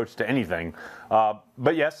Holmgren approach to anything.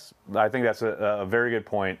 But yes, I think that's a very good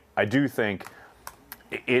point. I do think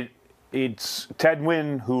it's Ted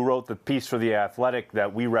Nguyen who wrote the piece for The Athletic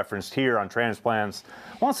that we referenced here on Transplants,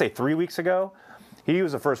 I want to say 3 weeks ago. He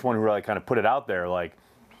was the first one who really kind of put it out there, like,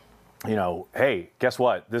 you know, hey, guess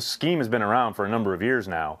what? This scheme has been around for a number of years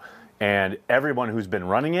now, and everyone who's been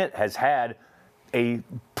running it has had a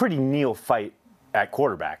pretty neophyte at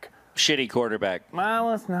quarterback. Shitty quarterback. Well,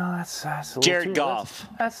 that's a little Jared Goff.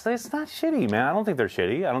 That's not shitty, man. I don't think they're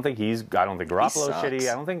shitty. I don't think Garoppolo's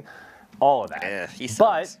shitty. I don't think all of that. He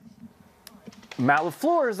sucks. But Matt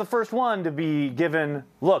LaFleur is the first one to be given,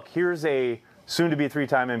 look, here's a soon-to-be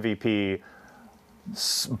 3-time MVP,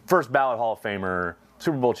 first ballot Hall of Famer,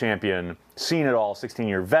 Super Bowl champion, seen it all,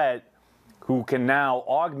 16-year vet, who can now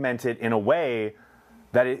augment it in a way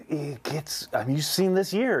that it gets, I mean, you've seen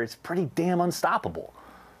this year, it's pretty damn unstoppable.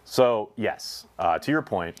 So, yes, to your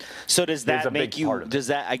point. So does that make you,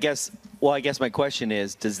 I guess my question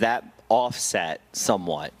is, does that offset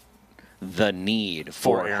somewhat the need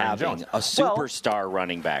for having Jones. a superstar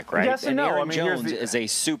running back, right? Yes and no. Aaron Jones is a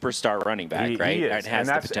superstar running back, right? He is. And has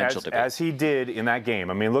the potential to be. As he did in that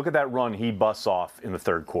game. I mean, look at that run he busts off in the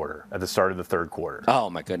third quarter, at the start of the third quarter.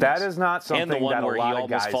 Oh, my goodness. That is not something and the one that where a lot he of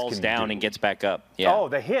guys almost falls can down do. and gets back up. Yeah. Oh,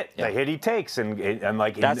 the hit he takes, and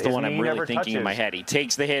like that's the his one I'm knee really never thinking touches. in my head. He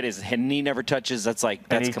takes the hit, his knee never touches. That's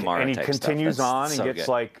Kamara and he type continues stuff. on and so gets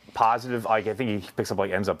good. like positive. Like I think he picks up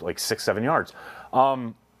ends up 6-7 yards.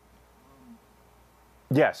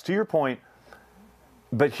 Yes, to your point.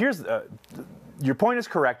 But here's your point is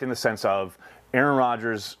correct in the sense of Aaron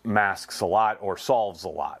Rodgers masks a lot or solves a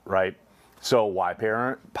lot, right? So why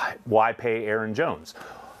pay Aaron Jones?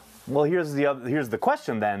 Well, here's the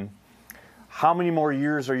question then. How many more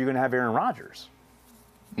years are you going to have Aaron Rodgers?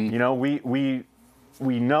 You know, we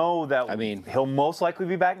know that he'll most likely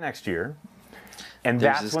be back next year. And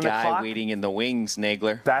There's that's this when guy the clock waiting in the wings,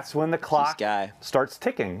 Nagler. That's when the clock starts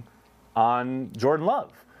ticking on Jordan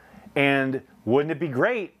Love. And wouldn't it be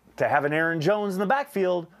great to have an Aaron Jones in the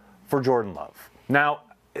backfield for Jordan Love? Now,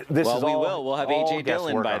 this is we all, will. We'll have all A.J.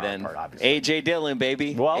 Dillon by then. A.J. Dillon,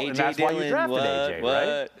 baby. Well, A.J. and that's Dillon, why you drafted A.J.,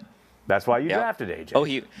 right? That's why you drafted A.J. Oh,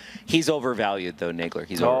 he's overvalued, though, Nagler.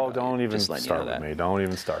 He's overvalued. Don't even start with me. Don't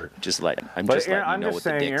even start. I'm just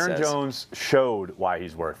saying Aaron Jones showed why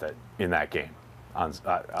he's worth it in that game on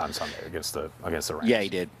Sunday against the Rams. Yeah, he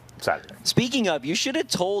did. Saturday. Speaking of, you should have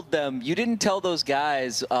told them. You didn't tell those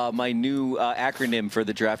guys my new acronym for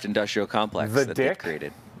the draft industrial complex that they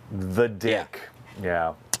created. The Dick.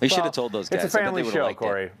 Yeah. We should have told those guys. It's a family show,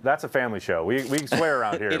 Corey. That's a family show. We swear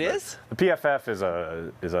around here. It is? The PFF is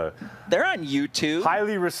a They're on YouTube.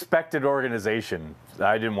 Highly respected organization.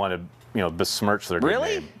 I didn't want to besmirch their good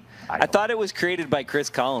name. I thought it was created by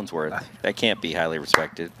Chris Collinsworth. That can't be highly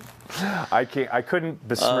respected. I couldn't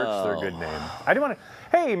besmirch their good name. I didn't want to.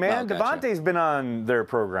 Hey man, Devontae's been on their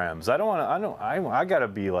programs. I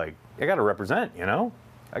gotta represent,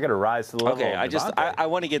 I gotta rise to the level. Okay, of I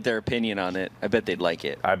want to get their opinion on it. I bet they'd like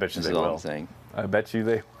it. I bet you they will. All I'm saying. I bet you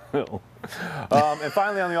they will. And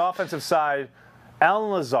finally, on the offensive side,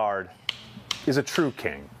 Allen Lazard is a true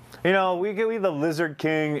king. We the Lizard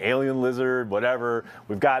King, Alien Lizard, whatever.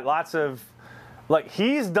 We've got lots of.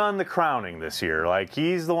 He's done the crowning this year.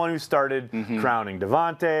 He's the one who started crowning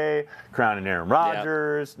Devontae, crowning Aaron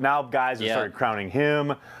Rodgers. Yep. Now guys have started crowning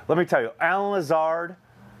him. Let me tell you, Allen Lazard,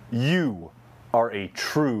 you are a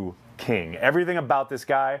true king. Everything about this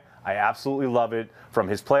guy, I absolutely love it. From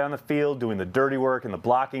his play on the field, doing the dirty work and the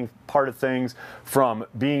blocking part of things, from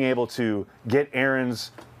being able to get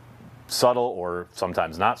Aaron's subtle or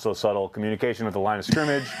sometimes not so subtle communication at the line of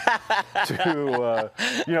scrimmage to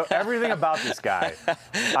everything about this guy,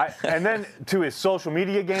 and then to his social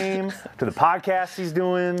media game, to the podcasts he's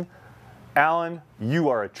doing. Allen, you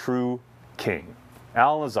are a true king.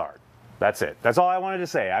 Allen Lazard. That's it. That's all I wanted to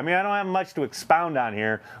say. I don't have much to expound on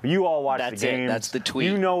here. You all watch the games. That's the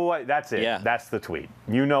tweet. You know what? That's it. Yeah. That's the tweet.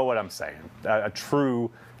 You know what I'm saying. A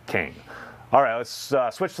true king. All right, let's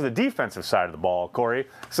switch to the defensive side of the ball, Corey.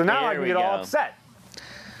 So now I can get all upset.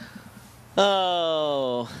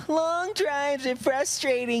 Oh, long drives are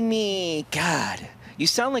frustrating me. God, you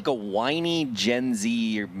sound like a whiny Gen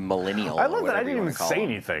Z or millennial. I love that I didn't even say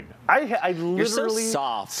anything. I literally You're so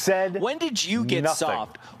soft. said when did you get nothing.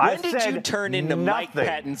 soft? When did you turn into Mike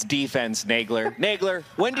Pettine's defense, Nagler? Nagler,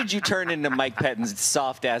 when did you turn into Mike Pettine's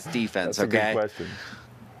soft-ass defense, That's a good question.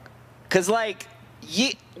 Because,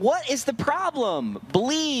 what is the problem?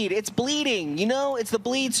 Bleed. It's bleeding. It's the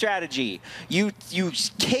bleed strategy. You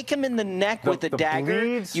kick him in the neck with a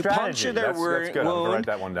dagger. You puncture their wound, write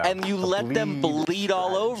that one down. and you let them bleed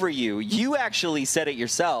all over you. You actually said it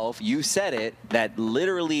yourself. You said it, that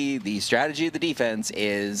literally the strategy of the defense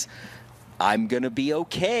is, I'm going to be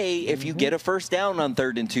okay if you get a first down on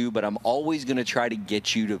 3rd and 2, but I'm always going to try to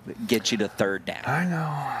get you to 3rd down.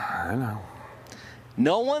 I know.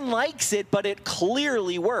 No one likes it, but it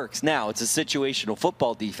clearly works. Now, it's a situational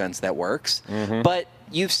football defense that works, but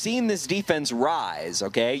you've seen this defense rise,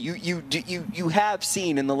 okay? You have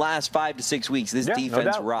seen in the last 5 to 6 weeks this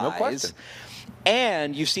defense rise. No question.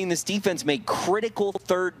 And you've seen this defense make critical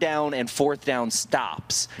 3rd down and 4th down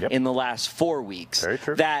stops in the last 4 weeks. Very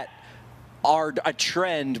true. That are a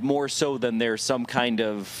trend more so than there's some kind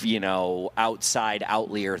of, outside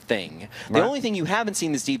outlier thing. The only thing you haven't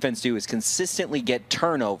seen this defense do is consistently get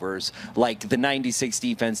turnovers like the 96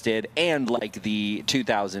 defense did and like the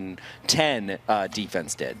 2010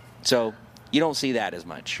 defense did. So you don't see that as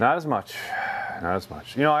much. Not as much. I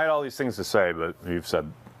had all these things to say, but you've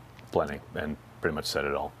said plenty and pretty much said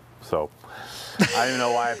it all. So I don't even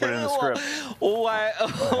know why I put it in the script. Why?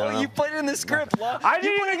 Oh, you put it in the script. I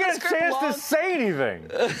didn't even get a chance to say anything.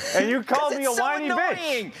 And you called me a whiny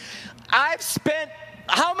bitch. I've spent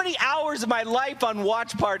how many hours of my life on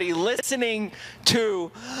Watch Party listening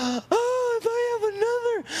to, if I have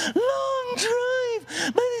another long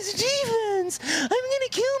drive by this defense, I'm going to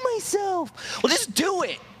kill myself. Well, just do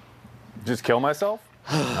it. Just kill myself?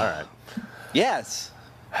 All right. Yes.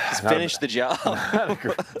 Just finish the job.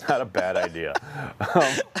 Not a bad idea.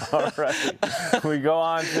 All right. We go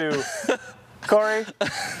on to Corey.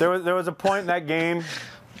 There was a point in that game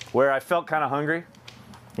where I felt kind of hungry.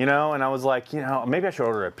 And I was like, maybe I should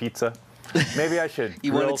order a pizza. Maybe I should.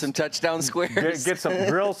 You wanted some touchdown squares?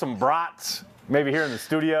 Grill some brats, maybe here in the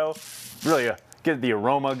studio. Really get the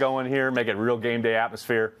aroma going here, make it a real game day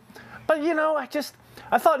atmosphere. But,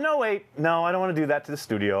 I thought, no, I don't want to do that to the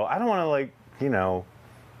studio. I don't want to,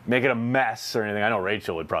 make it a mess or anything. I know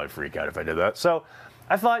Rachel would probably freak out if I did that. So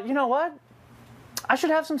I thought, you know what? I should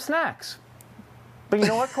have some snacks. But you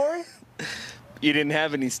know what, Corey? You didn't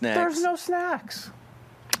have any snacks. There's no snacks.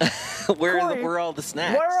 Where are all the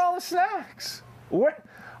snacks? Where are all the snacks?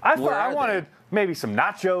 I thought I wanted maybe some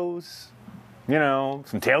nachos,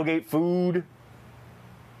 some tailgate food.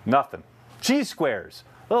 Nothing. Cheese squares,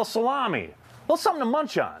 a little salami, a little something to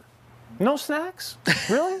munch on. No snacks?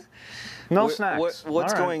 Really? No snacks.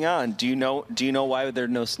 What's going on? Do you know why there are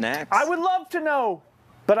no snacks? I would love to know,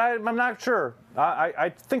 but I'm not sure.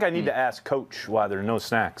 I think I need to ask Coach why there are no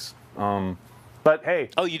snacks. But hey.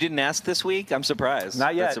 Oh, you didn't ask this week? I'm surprised.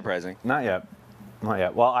 Not yet. That's surprising. Not yet.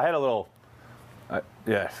 Well, I had a little.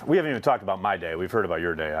 We haven't even talked about my day. We've heard about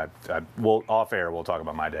your day. We'll off air. We'll talk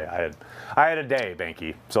about my day. I had a day,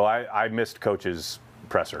 Banky. So I missed Coach's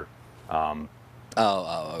presser.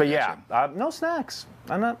 But yeah, no snacks.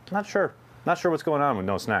 I'm not sure. Not sure what's going on with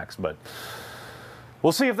no snacks, but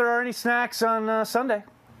we'll see if there are any snacks on Sunday.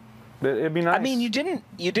 It'd be nice. I mean,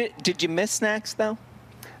 did you miss snacks though?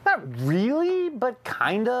 Not really, but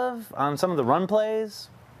kind of on some of the run plays.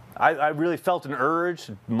 I really felt an urge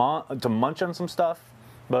to munch on some stuff,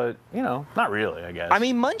 but not really, I guess. I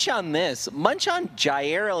mean, munch on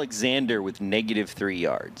Jair Alexander with -3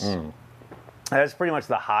 yards. That's pretty much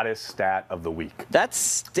the hottest stat of the week. That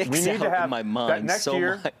sticks out in my mind so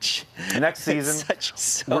much. Next season,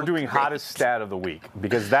 we're doing hottest stat of the week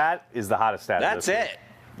because that is the hottest stat of this week. That's it.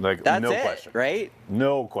 Like, That's no it, question. Right?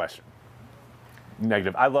 No question.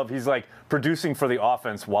 Negative. He's like producing for the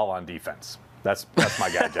offense while on defense. That's my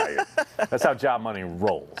guy, Jair. That's how Job Money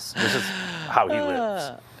rolls. This is how he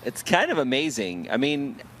lives. It's kind of amazing. I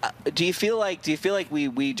mean, do you feel like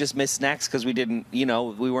we just missed snacks because we didn't,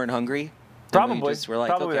 we weren't hungry? Probably.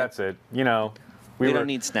 Probably okay. That's it. We don't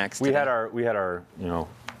need snacks today. We had our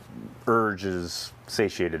urges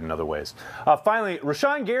satiated in other ways. Finally,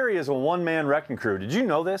 Rashawn Gary is a one-man wrecking crew. Did you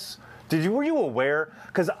know this? Were you aware?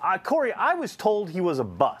 Because Corey, I was told he was a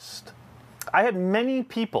bust. I had many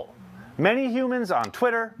humans on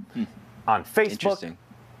Twitter, on Facebook,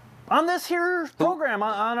 on this here program,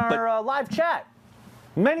 on our live chat.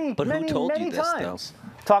 Many times.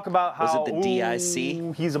 Talk about how was it the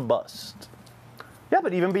DIC? He's a bust. Yeah,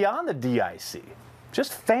 but even beyond the DIC,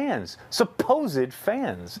 just fans, supposed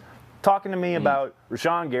fans, talking to me about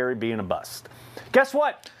Rashawn Gary being a bust. Guess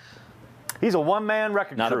what? He's a one-man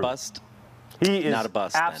wrecking crew. Not a bust? He is not a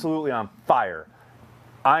bust, absolutely on fire.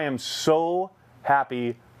 I am so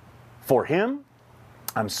happy for him.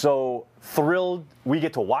 I'm so thrilled we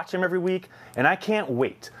get to watch him every week, and I can't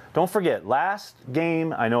wait. Don't forget, last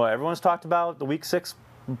game, I know everyone's talked about the Week 6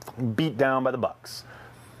 beat down by the Bucs.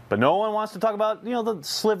 But no one wants to talk about, the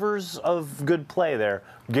slivers of good play there.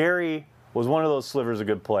 Gary was one of those slivers of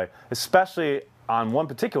good play, especially on one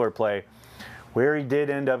particular play where he did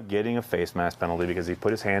end up getting a face mask penalty because he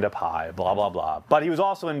put his hand up high, blah, blah, blah. But he was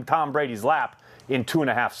also in Tom Brady's lap in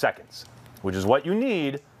 2.5 seconds, which is what you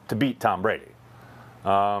need to beat Tom Brady.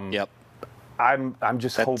 Yep. I'm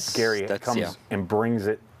just hope Gary comes and brings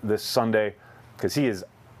it this Sunday because he is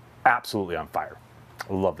absolutely on fire.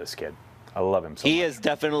 I love this kid. I love him so much. He is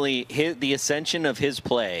definitely the ascension of his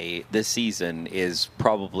play this season is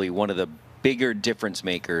probably one of the bigger difference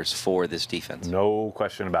makers for this defense. No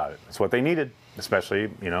question about it. It's what they needed, especially,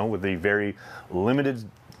 with the very limited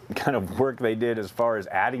kind of work they did as far as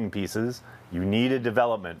adding pieces. You needed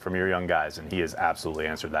development from your young guys, and he has absolutely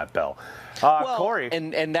answered that bell. Corey,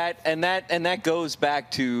 and that goes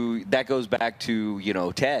back to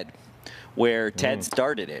Ted, where Ted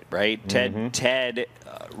started it, right? Ted,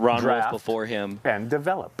 Ron Wolf before him, and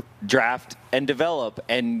draft and develop,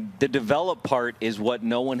 and the develop part is what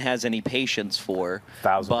no one has any patience for.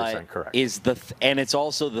 1,000% correct. And it's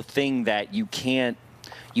also the thing that you can't.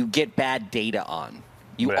 you get bad data on.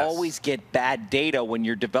 You always get bad data when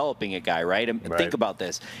you're developing a guy, right? And think about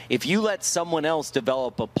this. If you let someone else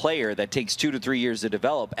develop a player that takes 2 to 3 years to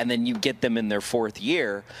develop, and then you get them in their 4th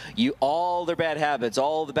year, all their bad habits,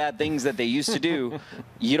 all the bad things that they used to do,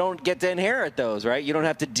 you don't get to inherit those, right? You don't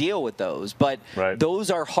have to deal with those. But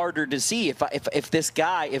those are harder to see. If this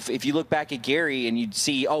guy, if you look back at Gary and you'd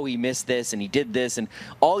see, oh, he missed this and he did this, and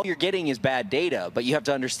all you're getting is bad data. But you have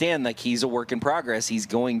to understand, like, he's a work in progress. He's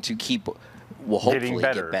going to keep... will hopefully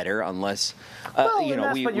get better unless but you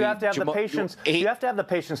have to have the patience. You have to have the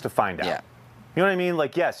patience to find out. Yeah. You know what I mean?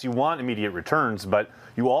 Like, yes, you want immediate returns, but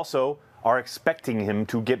you also are expecting him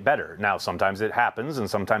to get better. Now, sometimes it happens and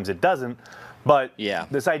sometimes it doesn't. But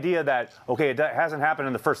this idea that, okay, it hasn't happened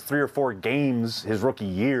in the first 3 or 4 games his rookie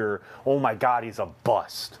year. Oh my God, he's a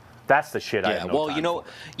bust. That's the shit I have no time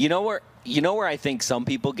for. You know where I think some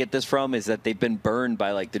people get this from is that they've been burned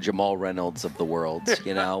by, like, the Jamal Reynolds of the world,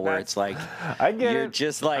 where it's like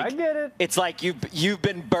just like, I get it. It's like you've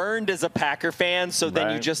been burned as a Packer fan, so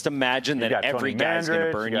then you just just imagine that every guy's going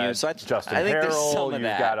to burn you. So I think there's some of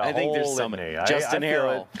that. I think there's some of it. Justin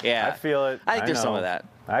Harrell. Yeah. I feel it. I think there's some of that.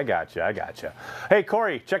 I got you. Hey,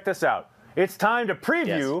 Corey, check this out. It's time to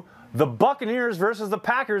preview the Buccaneers versus the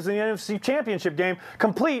Packers in the NFC Championship game,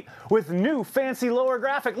 complete with new fancy lower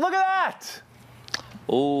graphic. Look at that!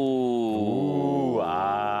 Ooh.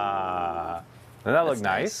 Doesn't that look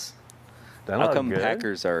nice? How come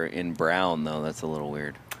Packers are in brown, though? That's a little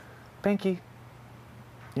weird. Pinky.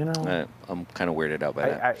 You know. I'm kind of weirded out by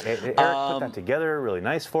that. Eric put that together really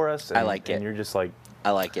nice for us. And, I like it. And you're just like...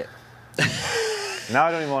 I like it. Now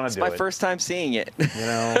I don't even want to do it. It's my first time seeing it.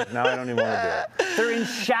 Now I don't even want to do it. They're in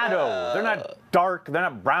shadow. They're not dark. They're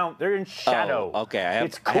not brown. They're in shadow. Oh, okay.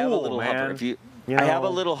 It's cool, I have a little man. I have a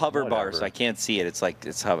little hover bar, so I can't see it. It's like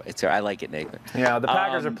I like it, Nathan. Yeah, the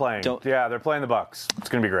Packers are playing. They're playing the Bucs. It's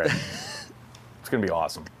gonna be great. It's gonna be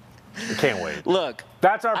awesome. I can't wait. Look,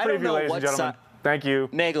 that's our preview, ladies and gentlemen. Thank you,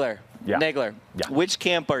 Nagler. Yeah. Nagler. Yeah. Which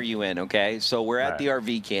camp are you in? Okay, so we're at the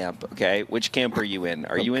RV camp. Okay, which camp are you in?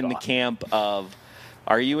 Are you in the camp of?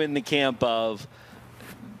 Are you in the camp of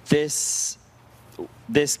this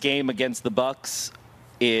game against the Bucs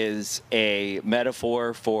is a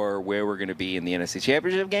metaphor for where we're going to be in the NFC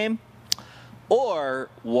Championship game? Or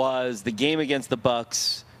was the game against the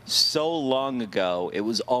Bucs so long ago, it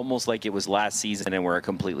was almost like it was last season and we're a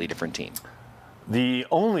completely different team? The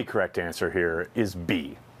only correct answer here is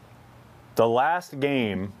B. The last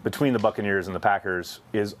game between the Buccaneers and the Packers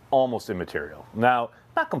is almost immaterial. Now,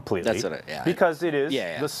 not completely, because it is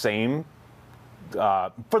the same,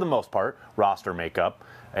 for the most part, roster makeup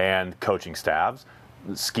and coaching staffs.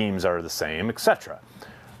 The schemes are the same, etc.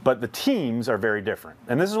 But the teams are very different.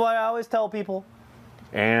 And this is why I always tell people,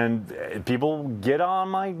 and people get on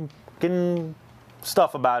my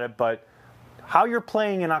stuff about it, but how you're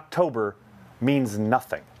playing in October means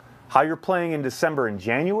nothing. How you're playing in December and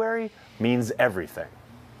January means everything.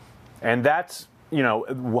 And that's,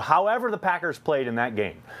 however the Packers played in that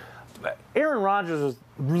game. Aaron Rodgers was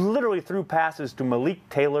literally threw passes to Malik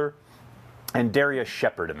Taylor and Darius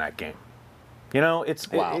Shepard in that game. It's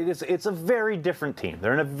a very different team.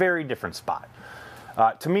 They're in a very different spot.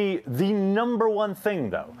 To me, the number one thing,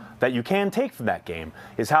 though, that you can take from that game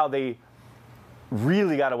is how they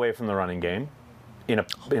really got away from the running game in a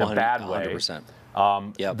bad way. 100%.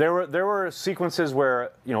 There were sequences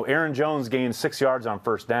where Aaron Jones gained 6 yards on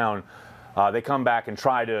first down. They come back and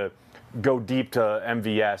try to go deep to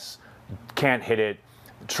MVS, can't hit it.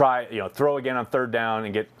 Throw again on third down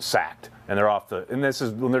and get sacked, and they're off and this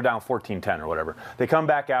is when they're down 14-10 or whatever. They come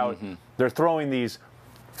back out, they're throwing these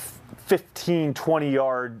 15,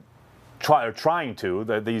 20-yard,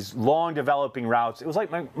 these long developing routes. It was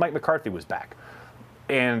like Mike McCarthy was back.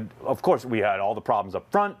 And, of course, we had all the problems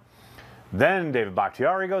up front. Then David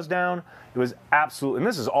Bakhtiari goes down. It was absolutely, and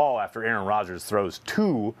this is all after Aaron Rodgers throws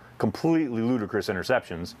 2 completely ludicrous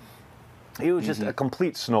interceptions. It was just a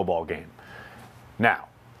complete snowball game. Now,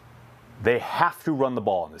 they have to run the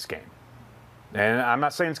ball in this game. And I'm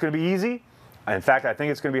not saying it's going to be easy. In fact, I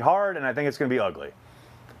think it's going to be hard, and I think it's going to be ugly.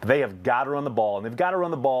 They have got to run the ball, and they've got to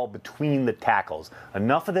run the ball between the tackles.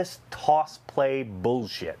 Enough of this toss play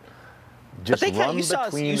bullshit. Just run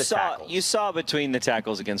between the tackles. You saw between the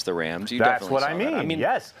tackles against the Rams. That's what I mean.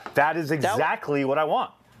 Yes, that is exactly what I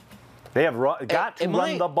want. They have got to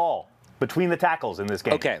run the ball between the tackles in this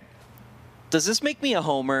game. Okay. Does this make me a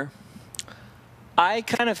homer? I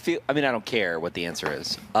kind of feel, I don't care what the answer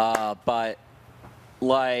is, but,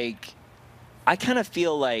 I kind of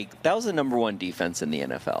feel like that was the number 1 defense in the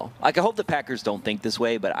NFL. I hope the Packers don't think this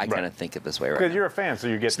way, but I kind of think it this way right now. Because you're a fan, so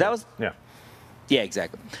you get that was, Yeah,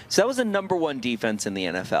 exactly. So that was the number one defense in the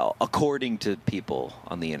NFL, according to people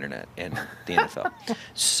on the internet and the NFL.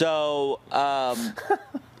 So,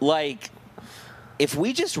 if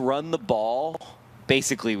we just run the ball,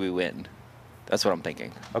 basically we win. That's what I'm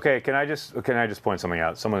thinking. Okay, can I just point something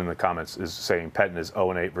out? Someone in the comments is saying Pettin is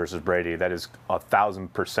 0-8 versus Brady. That is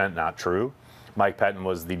 1,000% not true. Mike Pettin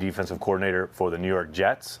was the defensive coordinator for the New York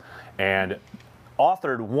Jets and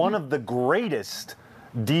authored one of the greatest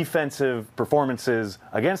defensive performances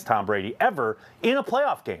against Tom Brady ever in a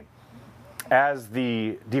playoff game as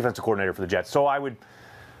the defensive coordinator for the Jets. So I would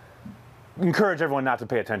encourage everyone not to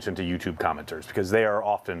pay attention to YouTube commenters because they are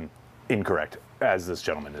often incorrect, as this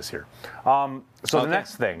gentleman is here. The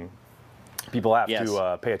next thing people have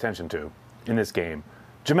to pay attention to in this game,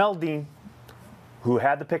 Jamel Dean, who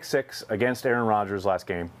had the pick six against Aaron Rodgers last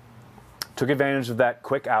game, took advantage of that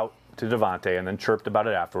quick out to Devontae and then chirped about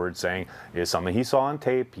it afterwards, saying it is something he saw on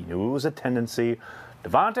tape. He knew it was a tendency.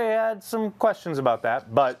 Devontae had some questions about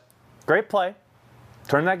that, but great play.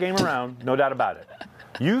 Turned that game around, no doubt about it.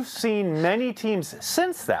 You've seen many teams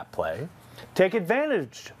since that play take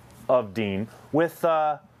advantage of Dean with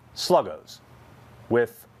sluggos,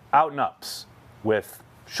 with out and ups, with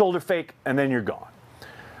shoulder fake, and then you're gone.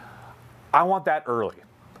 I want that early.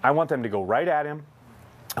 I want them to go right at him.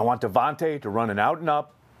 I want Devontae to run an out and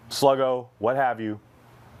up, sluggo, what have you.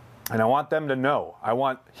 And I want them to know. I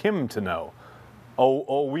want him to know.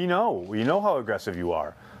 Oh, we know. We know how aggressive you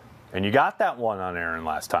are. And you got that one on Aaron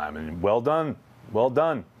last time. And well done. Well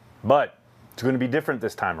done. But it's going to be different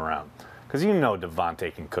this time around. Because you know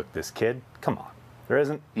Devontae can cook this kid. Come on. There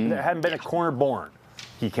hadn't been a corner born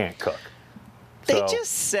he can't cook. They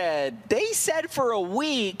said for a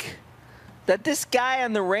week that this guy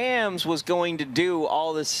on the Rams was going to do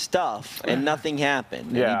all this stuff and nothing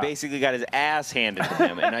happened. Yeah. And he basically got his ass handed to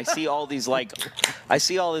him. And I see all these I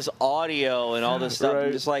see all this audio and all this stuff. Right.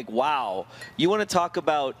 I'm just like, wow. You want to talk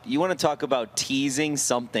about teasing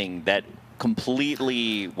something that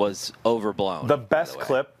completely was overblown. The best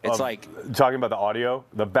clip, it's talking about the audio,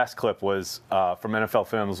 the best clip was from NFL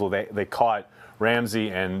Films where they caught Ramsey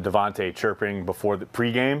and Devontae chirping before the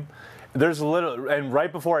pregame. And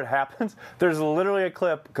right before it happens, there's literally a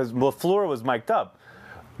clip, because LaFleur was mic'd up.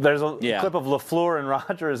 There's a clip of LaFleur and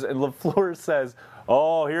Rodgers, and LaFleur says,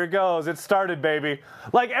 "Oh, here it goes. It started, baby."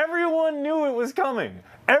 Like, everyone knew it was coming.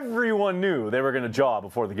 Everyone knew they were going to jaw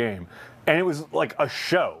before the game. And it was like a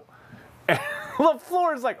show. And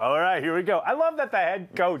LaFleur's like, "All right, here we go." I love that the head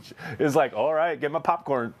coach is like, "All right, get my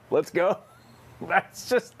popcorn. Let's go." That's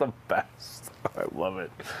just the best. I love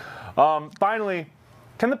it. Finally,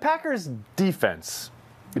 can the Packers defense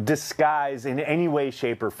disguise in any way,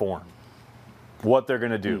 shape, or form what they're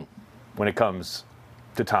going to do when it comes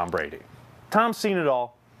to Tom Brady? Tom's seen it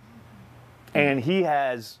all, and he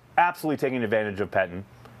has absolutely taken advantage of Pettin.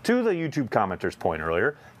 To the YouTube commenter's point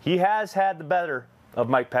earlier, he has had the better of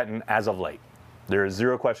Mike Pettin as of late. There is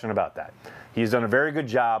zero question about that. He's done a very good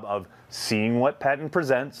job of seeing what Pettin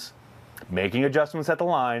presents, making adjustments at the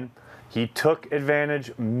line. He took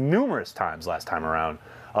advantage numerous times last time around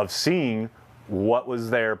of seeing what was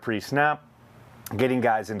there pre-snap, getting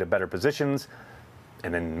guys into better positions,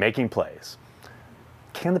 and then making plays.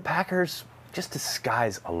 Can the Packers just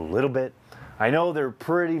disguise a little bit? I know they're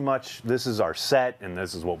pretty much, this is our set and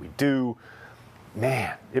this is what we do.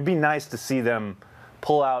 Man, it'd be nice to see them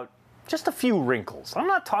pull out just a few wrinkles. I'm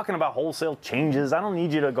not talking about wholesale changes. I don't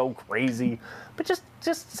need you to go crazy, but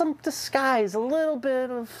just some disguise, a little bit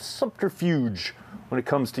of subterfuge when it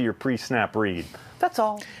comes to your pre-snap read. That's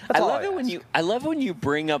all. I love when you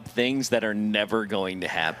bring up things that are never going to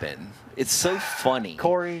happen. It's so funny,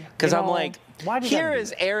 Corey. Because I'm like, here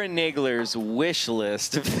is Aaron Nagler's wish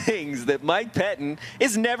list of things that Mike Pettin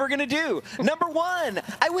is never going to do. Number one,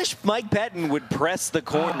 I wish Mike Pettin would press the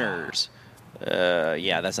corners.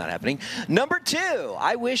 Yeah, that's not happening. Number two,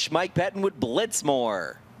 I wish Mike Pettin would blitz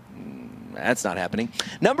more. That's not happening.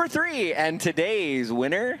 Number three, and today's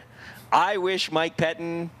winner, I wish Mike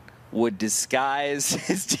Pettin would disguise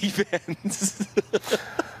his defense.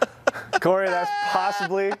 Corey, that's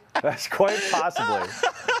quite possibly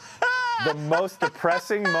the most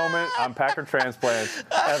depressing moment on Packer Transplants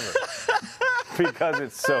ever. Because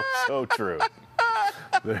it's so true.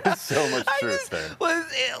 There's so much truth there.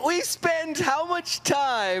 We spend how much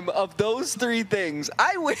time of those three things?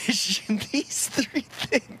 I wish these three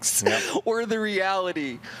things were the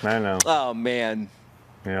reality. I know. Oh, man.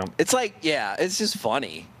 Yeah. It's like, it's just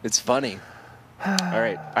funny. It's funny. All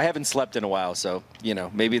right. I haven't slept in a while, so,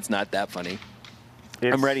 maybe it's not that funny.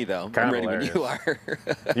 I'm ready, though. I'm ready when you are.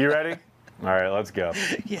 You ready? All right, let's go.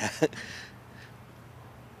 Yeah.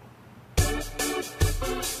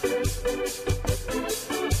 This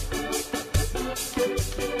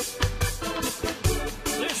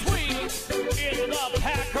week in the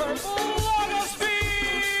Packer blogosphere.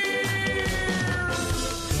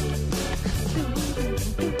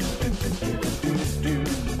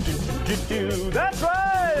 That's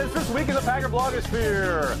right! It's this week in the Packer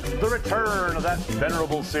blogosphere, the return of that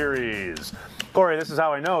venerable series. Corey, this is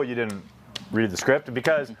how I know you didn't read the script,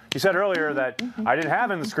 because you said earlier that I didn't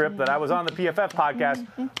have in the script that I was on the PFF podcast,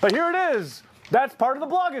 but here it is. That's part of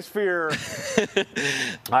the blogosphere.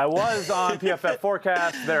 I was on PFF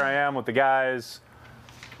Forecast. There I am with the guys.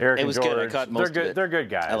 Eric It and was George. good. I caught most of it. They're good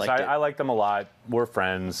guys. I like them a lot. We're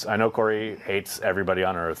friends. I know Corey hates everybody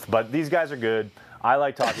on earth, but these guys are good. I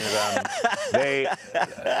like talking to them.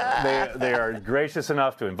 They are gracious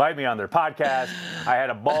enough to invite me on their podcast. I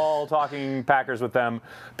had a ball talking Packers with them.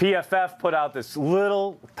 PFF put out this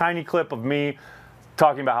little tiny clip of me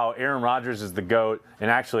talking about how Aaron Rodgers is the GOAT.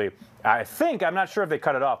 And actually, I'm not sure if they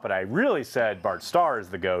cut it off, but I really said Bart Starr is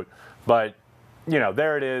the GOAT. But, you know,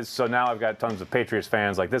 there it is. So now I've got tons of Patriots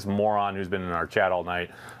fans like this moron who's been in our chat all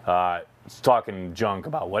night talking junk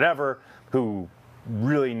about whatever, who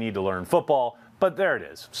really need to learn football. But there it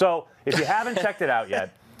is. So if you haven't checked it out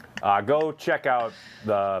yet, go check out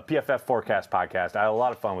the PFF Forecast podcast. I had a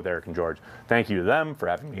lot of fun with Eric and George. Thank you to them for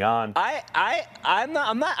having me on. I'm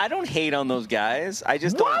not. I don't hate on those guys. I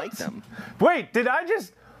just don't like them. Wait,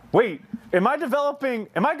 am I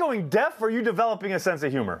going deaf, or are you developing a sense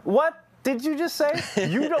of humor? What did you just say?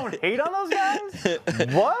 You don't hate on those guys?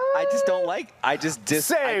 What? I just don't like. I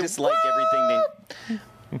dislike everything they.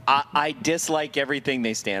 I dislike everything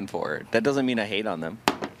they stand for. That doesn't mean I hate on them.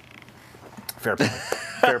 Fair point.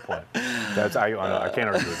 Fair point. I can't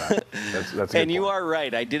argue with that. That's a good and you point. are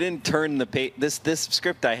right. I didn't turn the page. This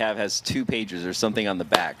script I have has 2 pages or something on the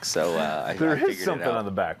back. So I there figured is something it out. on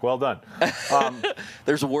the back. Well done.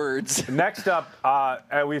 There's words. Next up,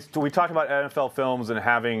 we talked about NFL films and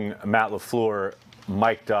having Matt LaFleur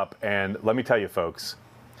mic'd up. And let me tell you, folks,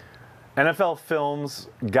 NFL films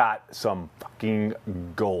got some fucking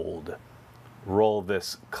gold. Roll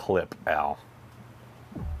this clip, Al.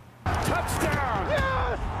 Touchdown!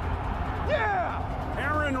 Yes! Yeah!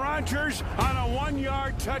 Aaron Rodgers on a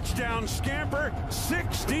 1-yard touchdown scamper,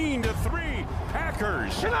 16-3,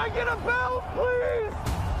 Packers. Can I get a belt, please?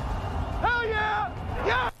 Hell yeah!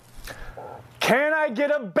 Yeah! Can I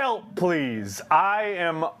get a belt, please? I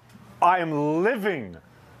am living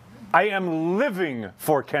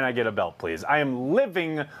for can I get a belt, please? I am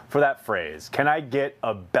living for that phrase. Can I get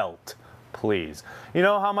a belt, please? You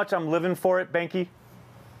know how much I'm living for it, Banky?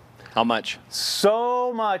 How much?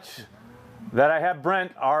 So much that I have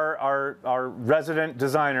Brent, our resident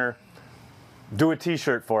designer, do a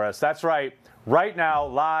T-shirt for us. That's right. Right now,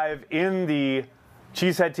 live in the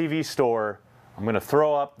Cheesehead TV store. I'm going to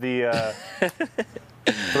throw up the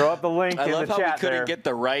link I in love the how chat we couldn't there. get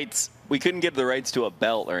the rights. We couldn't get the rights to a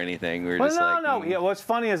belt or anything. We were Well, just no. Yeah, what's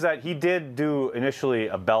funny is that he did do initially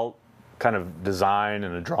a belt kind of design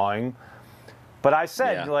and a drawing. But I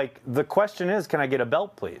said, the question is, can I get a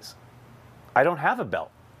belt, please? I don't have a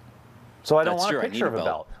belt. So I don't want a picture of a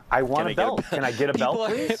belt. I want a belt. Can I get a belt,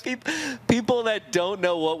 please? People that don't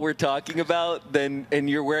know what we're talking about, and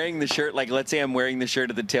you're wearing the shirt, like let's say I'm wearing the shirt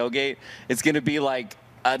at the tailgate, it's going to be like,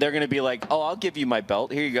 they're going to be like, oh, I'll give you my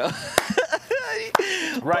belt. Here you go.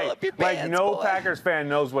 Right. Pants, no boy. Packers fan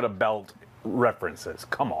knows what a belt reference is.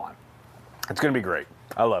 Come on. It's going to be great.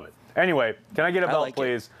 I love it. Anyway, can I get a belt,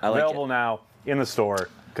 please? Available now in the store,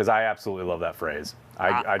 because I absolutely love that phrase.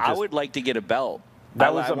 I would like to get a belt. I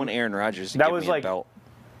want Aaron Rodgers to give me a belt.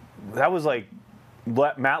 That was like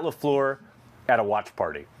Matt LaFleur at a watch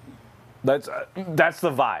party. That's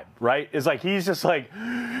the vibe, right? It's like he's just like,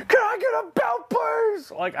 can I get a belt,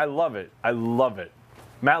 please? Like, I love it. I love it.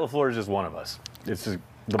 Matt LaFleur is just one of us. It's just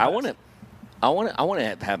the best. I want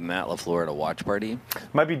to have Matt LaFleur at a watch party.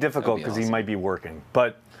 Might be difficult because he might be working,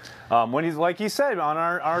 but when he's, like he said on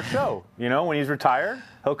our show, when he's retired,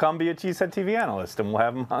 he'll come be a Cheesehead TV analyst, and we'll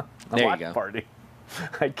have him on a watch party.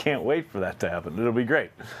 I can't wait for that to happen. It'll be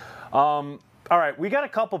great. All right, we got a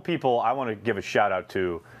couple people I want to give a shout out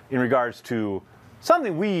to in regards to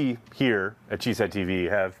something we here at Cheesehead TV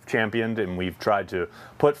have championed and we've tried to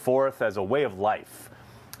put forth as a way of life,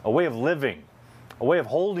 a way of living, a way of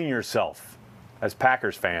holding yourself as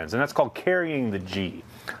Packers fans, and that's called carrying the G.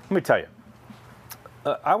 Let me tell you,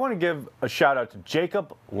 I want to give a shout out to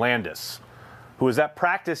Jacob Landis, who was at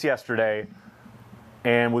practice yesterday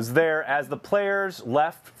and was there as the players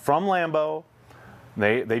left from Lambeau.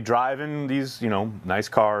 They drive in these, nice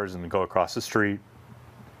cars and go across the street.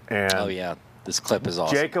 And oh, yeah. This clip is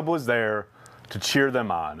awesome. Jacob was there to cheer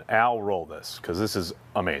them on. Al, roll this, because this is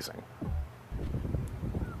amazing.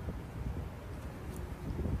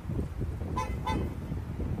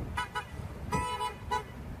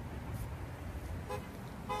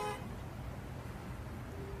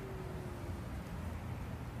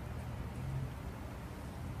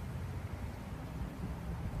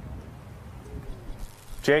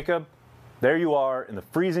 Jacob, there you are in the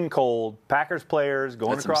freezing cold. Packers players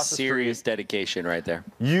going That's across some the street. serious dedication right there.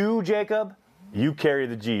 You, Jacob, you carry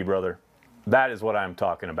the G, brother. That is what I'm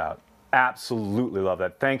talking about. Absolutely love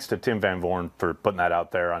that. Thanks to Tim Van Vorn for putting that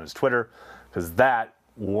out there on his Twitter, because that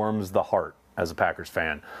warms the heart as a Packers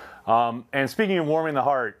fan. And speaking of warming the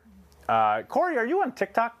heart, Corey, are you on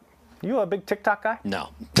TikTok? You a big TikTok guy? No.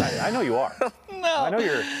 I know you are. No. I know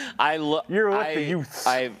you're with the youth.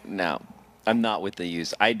 No. I'm not with the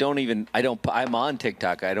youth. I'm on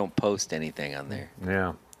TikTok. I don't post anything on there.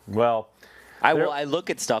 Yeah. Well, I look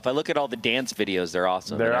at stuff. I look at all the dance videos. They're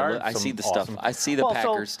awesome. I see the awesome stuff. I see the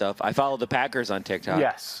Packers stuff. I follow the Packers on TikTok.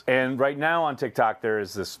 Yes. And right now on TikTok there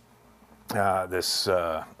is this I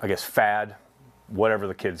guess fad, whatever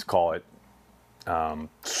the kids call it,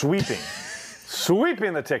 sweeping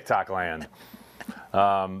the TikTok land.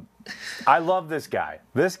 I love this guy.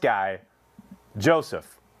 This guy,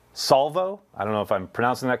 Joseph Salvo, I don't know if I'm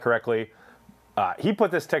pronouncing that correctly. He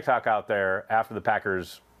put this TikTok out there after the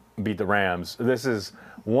Packers beat the Rams. This is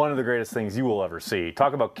one of the greatest things you will ever see.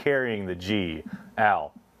 Talk about carrying the G.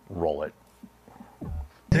 Al, roll it.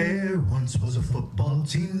 There once was a football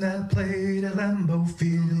team that played at Lambeau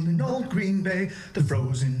Field in old Green Bay. The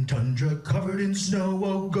frozen tundra covered in snow.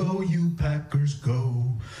 Oh, go you Packers, go.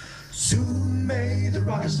 Soon may the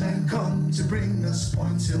Rodgers man come to bring us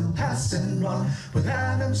points. He'll pass and run with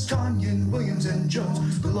Adams, Tanyan, Williams, and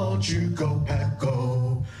Jones. We'll all cheer, go Pack,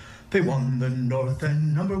 go. They won the North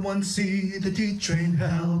and #1 seed. The D-Train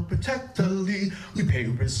helped protect the lead. We pay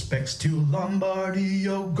respects to Lombardi.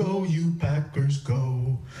 Oh, go you Packers,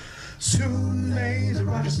 go. Soon may the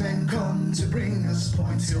Rodgers man come to bring us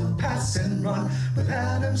points. He'll pass and run with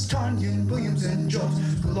Adams, Tanyan, Williams, and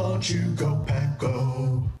Jones. We'll all cheer, go Pack,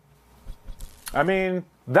 go. I mean,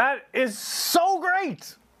 that is so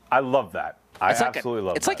great. I love that. I absolutely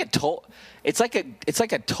love it. It's like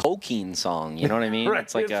a Tolkien song. You know what I mean? Right.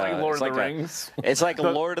 It's like Lord of the Rings. It's like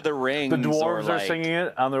Lord of the Rings. The dwarves are singing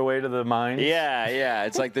it on their way to the mines. Yeah.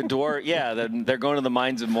 It's like the dwarf. Yeah, they're going to the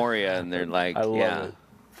mines of Moria, and they're like, I love it.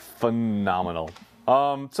 Phenomenal.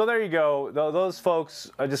 So there you go. Those folks,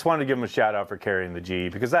 I just wanted to give them a shout out for carrying the G,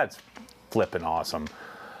 because that's flipping awesome.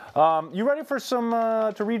 You ready for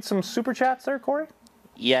to read some super chats there, Corey?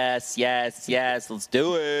 Yes. Let's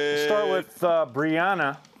do it. Start with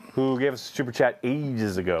Brianna, who gave us a super chat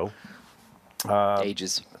ages ago.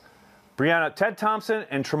 Ages. Brianna, Ted Thompson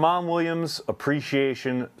and Tramon Williams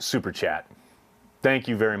appreciation super chat. Thank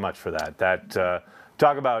you very much for that.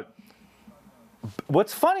 Talk about.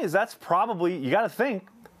 What's funny is that's probably, you got to think,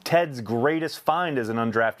 Ted's greatest find as an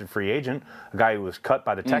undrafted free agent, a guy who was cut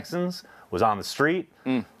by the Texans, was on the street.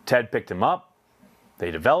 Ted picked him up.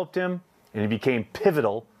 They developed him, and he became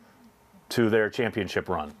pivotal to their championship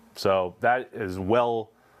run. So that is well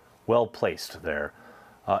placed there.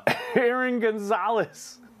 Aaron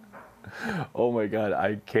Gonzalez. Oh my God,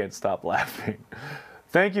 I can't stop laughing.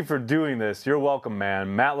 Thank you for doing this. You're welcome,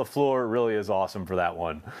 man. Matt LaFleur really is awesome for that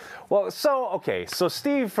one. Well, so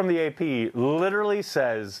Steve from the AP literally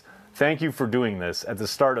says, thank you for doing this at the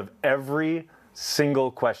start of every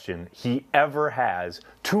single question he ever has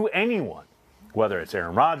to anyone, whether it's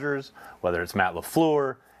Aaron Rodgers, whether it's Matt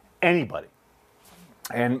LaFleur, anybody.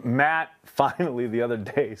 And Matt finally the other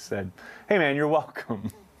day said, hey man, you're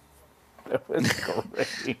welcome. It was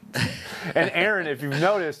great. And Aaron, if you've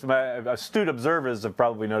noticed, my astute observers have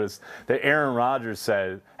probably noticed that Aaron Rodgers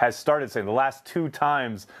has started saying the last 2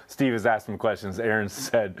 times Steve has asked him questions, Aaron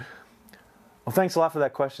said, well, thanks a lot for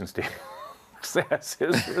that question, Steve. That's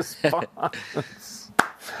his response.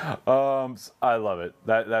 I love it.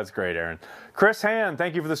 That's great, Aaron. Chris Hand,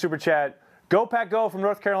 thank you for the super chat. Go Pack Go from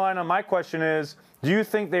North Carolina. My question is, do you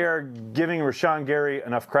think they are giving Rashawn Gary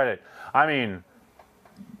enough credit? I mean,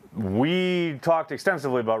 we talked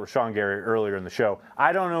extensively about Rashawn Gary earlier in the show.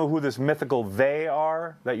 I don't know who this mythical they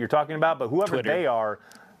are that you're talking about, but whoever Twitter. They are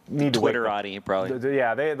need to wake up. Twitterati, probably.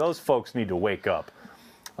 Yeah, those folks need to wake up.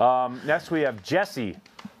 Next we have Jesse.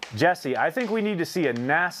 Jesse, I think we need to see a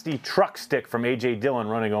nasty truck stick from A.J. Dillon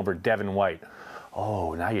running over Devin White.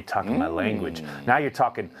 Oh, now you're talking my language. Now you're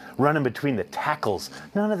talking running between the tackles.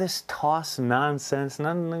 None of this toss nonsense.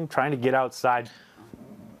 None of them trying to get outside.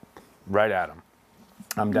 Right at him.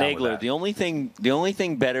 I'm down with that. The only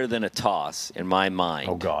thing better than a toss in my mind.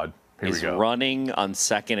 Oh God, here we is go. running on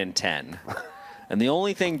 2nd and 10. And the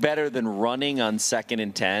only thing better than running on 2nd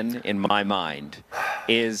and 10, in my mind,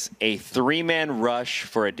 is a 3-man rush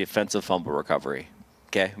for a defensive fumble recovery.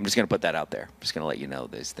 Okay? I'm just going to put that out there. I'm just going to let you know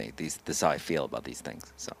this is how I feel about these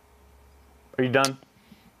things. So, are you done?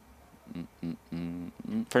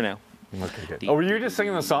 For now. Okay, good. Oh, were you just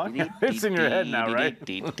singing the song? It's in your head now, right?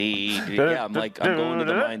 Yeah, I'm going to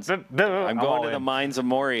the mines. I'm going to the mines of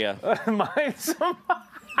Moria. I'm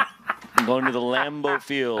going to the Lambeau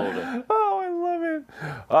Field. Oh, I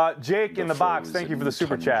love it. Jake in the box, thank you for the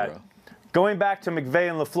super chat. Going back to McVay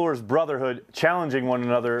and LaFleur's brotherhood, challenging one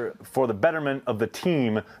another for the betterment of the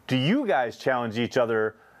team, do you guys challenge each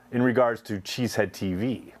other in regards to Cheesehead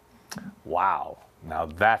TV? Wow. Now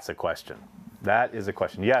that's a question. That is a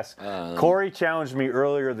question. Yes, Corey challenged me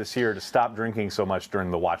earlier this year to stop drinking so much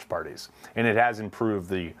during the watch parties, and it has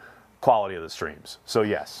improved the quality of the streams. So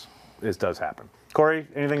yes, this does happen. Corey,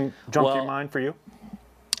 anything jump to your mind for you?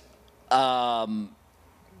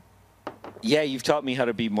 Yeah, you've taught me how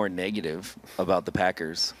to be more negative about the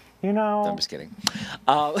Packers. You know. I'm just kidding.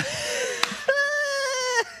 I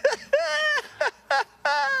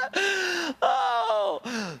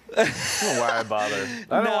don't know why I bother.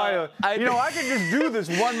 I don't know why. I could just do this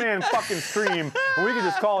one-man fucking stream, and we could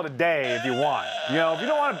just call it a day if you want. You know, if you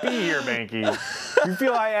don't want to be here, Banky, you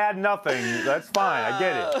feel I add nothing, that's fine. I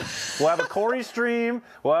get it. We'll have a Corey stream,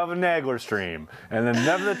 we'll have a Nagler stream, and then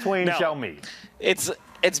never the twain shall meet. It's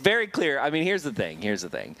very clear. I mean, here's the thing.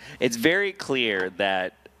 It's very clear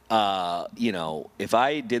that if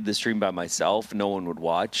I did the stream by myself, no one would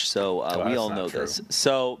watch. So we all know this.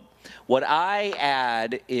 So what I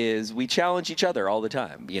add is we challenge each other all the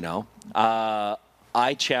time.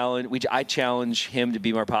 I challenge him to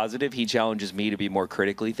be more positive. He challenges me to be more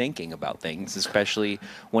critically thinking about things, especially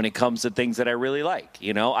when it comes to things that I really like.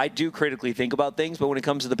 I do critically think about things, but when it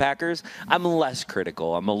comes to the Packers, I'm less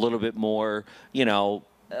critical. I'm a little bit more,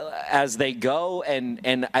 as they go,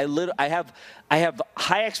 and I have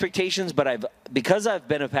high expectations, but because I've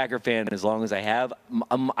been a Packer fan as long as I have,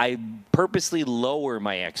 I purposely lower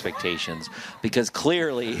my expectations because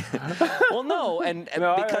clearly,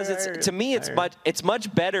 because to me it's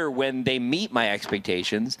much better when they meet my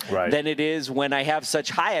expectations than it is when I have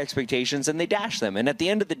such high expectations and they dash them. And at the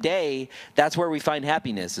end of the day, that's where we find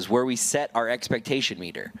happiness, is where we set our expectation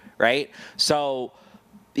meter, right? So,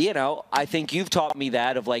 I think you've taught me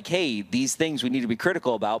that of hey, these things we need to be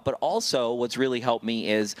critical about. But also what's really helped me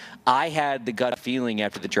is I had the gut feeling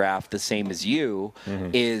after the draft, the same as you,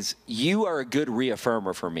 is you are a good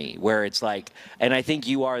reaffirmer for me, where it's and I think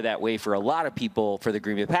you are that way for a lot of people for the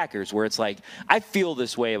Green Bay Packers, where it's I feel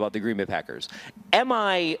this way about the Green Bay Packers. Am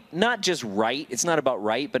I not just right? It's not about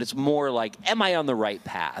right, but it's more am I on the right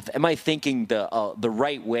path? Am I thinking the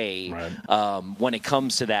right way when it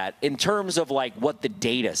comes to that in terms of what the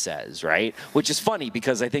data says, right? Which is funny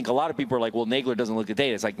because I think a lot of people are well, Nagler doesn't look at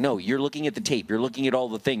data. It's no, you're looking at the tape. You're looking at all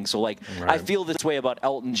the things. So I feel this way about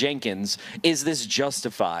Elton Jenkins. Is this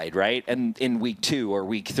justified, right? And in week 2 or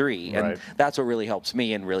week 3. And that's what really helps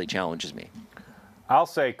me and really challenges me. I'll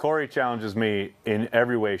say Corey challenges me in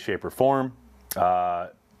every way, shape, or form.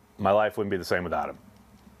 My life wouldn't be the same without him.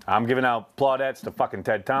 I'm giving out plaudits to fucking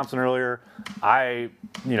Ted Thompson earlier. I,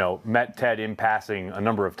 met Ted in passing a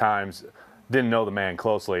number of times. Didn't know the man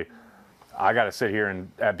closely. I got to sit here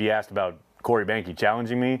and be asked about Corey Banky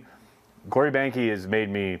challenging me. Corey Banky has made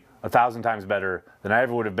me 1,000 times better than I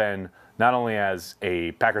ever would have been, not only as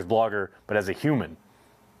a Packers blogger, but as a human,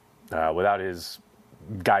 without his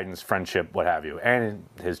guidance, friendship, what have you, and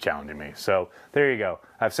his challenging me. So there you go.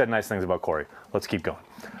 I've said nice things about Corey. Let's keep going.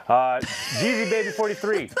 Jeezy Baby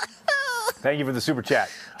 43. Thank you for the super chat.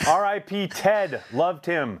 R.I.P. Ted. Loved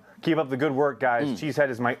him. Keep up the good work, guys. Cheesehead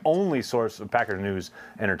is my only source of Packers news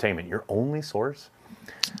entertainment. Your only source?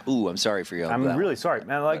 Ooh, I'm sorry for you. I'm really sorry,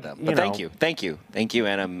 man. Thank you,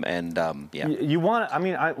 and yeah. You want to? I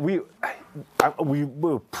mean,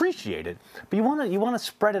 we appreciate it, but you want to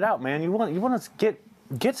spread it out, man. You want to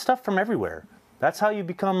get stuff from everywhere. That's how you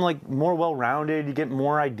become more well-rounded. You get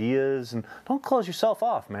more ideas, and don't close yourself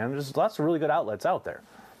off, man. There's lots of really good outlets out there.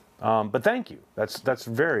 But thank you. That's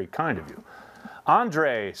very kind of you.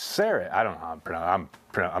 Andre Sarah, I don't know how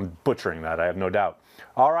I'm butchering that, I have no doubt.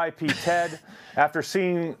 R.I.P. Ted. After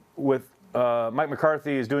seeing with Mike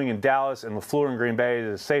McCarthy is doing in Dallas and LaFleur in Green Bay, it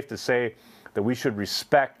is safe to say that we should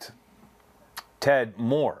respect Ted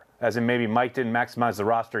more, as in maybe Mike didn't maximize the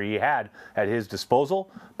roster he had at his disposal.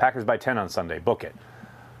 Packers by 10 on Sunday. Book it.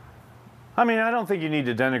 I mean, I don't think you need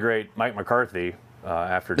to denigrate Mike McCarthy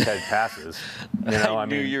after Ted passes. I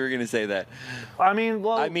knew you were going to say that. I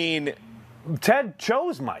mean, Ted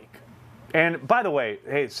chose Mike. And by the way,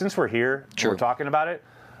 hey, since we're here, we're talking about it,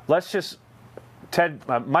 let's just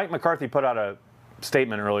Mike McCarthy put out a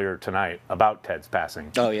statement earlier tonight about Ted's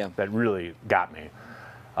passing. Oh, yeah. That really got me.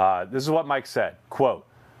 This is what Mike said, quote,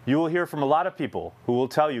 "You will hear from a lot of people who will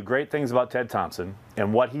tell you great things about Ted Thompson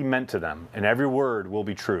and what he meant to them, and every word will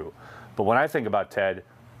be true. But when I think about Ted,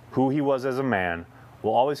 who he was as a man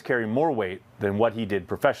will always carry more weight than what he did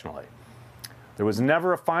professionally. There was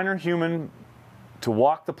never a finer human to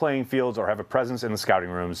walk the playing fields or have a presence in the scouting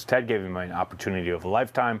rooms. Ted gave him an opportunity of a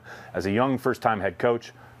lifetime as a young first-time head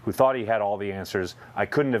coach who thought he had all the answers. I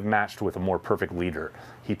couldn't have matched with a more perfect leader.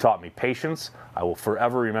 He taught me patience. I will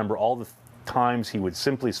forever remember all the times he would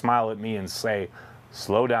simply smile at me and say,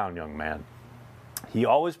 'Slow down, young man.' He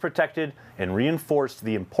always protected and reinforced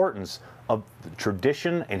the importance of the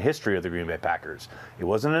tradition and history of the Green Bay Packers. It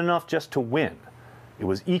wasn't enough just to win. It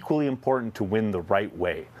was equally important to win the right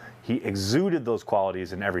way. He exuded those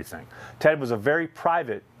qualities in everything. Ted was very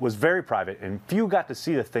private, and few got to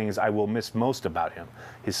see the things I will miss most about him.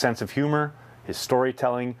 His sense of humor, his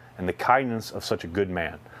storytelling, and the kindness of such a good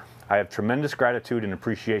man. I have tremendous gratitude and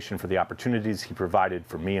appreciation for the opportunities he provided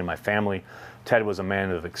for me and my family. Ted was a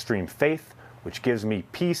man of extreme faith, which gives me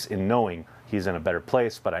peace in knowing he's in a better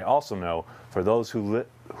place, but I also know for those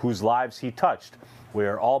whose lives he touched, we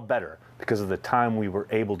are all better because of the time we were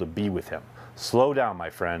able to be with him. Slow down, my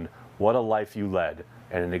friend. What a life you led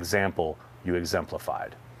and an example you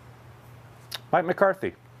exemplified." Mike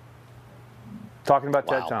McCarthy talking about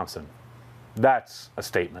Wow. Ted Thompson. That's a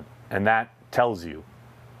statement, and that tells you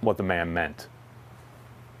what the man meant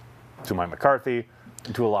to Mike McCarthy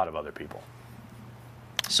and to a lot of other people.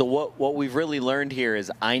 So what we've really learned here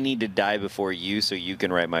is I need to die before you so you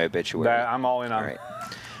can write my obituary. That I'm all in on. All right.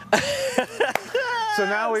 So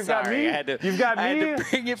now we've got me. You've got me. I had to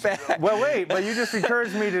bring it back. Well, wait, but you just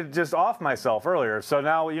encouraged me to just off myself earlier. So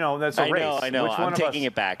now, that's a race. I know. Which one I'm of taking us,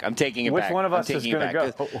 it back. I'm taking it which back. one of us I'm is taking going it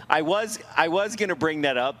to back. go? I was going to bring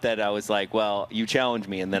that up, that I was like, well, you challenge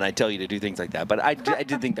me, and then I tell you to do things like that. But I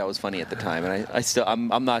did think that was funny at the time, and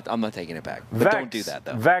I'm not taking it back. But Vex, don't do that,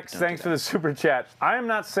 though. Vex, thanks for the super chat. I am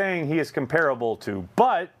not saying he is comparable to,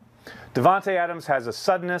 but Devontae Adams has a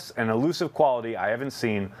suddenness and elusive quality I haven't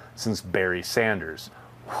seen since Barry Sanders.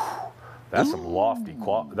 Whew, that's some lofty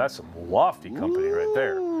company right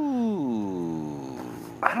there. Ooh.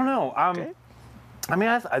 I don't know. Okay. I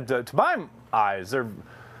mean, to my eyes, they're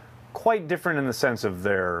quite different in the sense of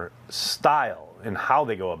their style and how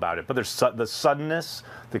they go about it. But there's the suddenness,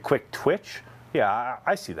 the quick twitch. Yeah,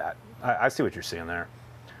 I see that. I see what you're seeing there.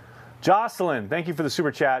 Jocelyn, thank you for the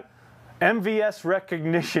super chat. MVS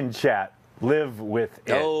recognition chat. Live with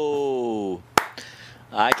it. Oh,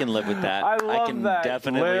 I can live with that. I love can that.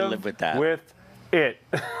 definitely live with that. With it.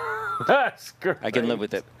 That's great. I can live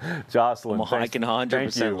with it. Jocelyn, I can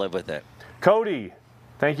 100% live with it. Cody,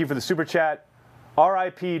 thank you for the super chat.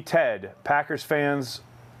 R.I.P. Ted. Packers fans,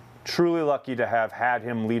 truly lucky to have had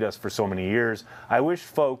him lead us for so many years. I wish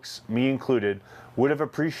folks, me included, would have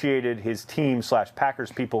appreciated his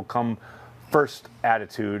team/Packers people come first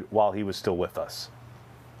attitude while he was still with us.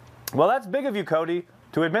 Well, that's big of you, Cody,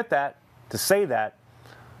 to admit that, to say that.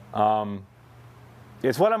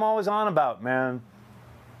 It's what I'm always on about, man.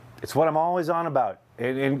 It's what I'm always on about.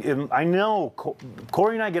 And I know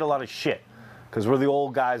Corey and I get a lot of shit because we're the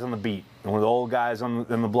old guys on the beat and we're the old guys in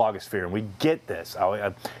the blogosphere, and we get this.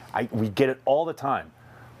 We get it all the time.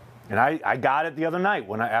 And I got it the other night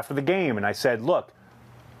after the game, and I said, look,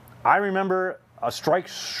 I remember a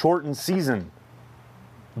strike-shortened season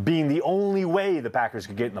being the only way the Packers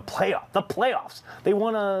could get in the playoffs. They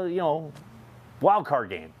won a, wild card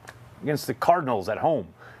game against the Cardinals at home.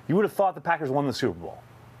 You would have thought the Packers won the Super Bowl.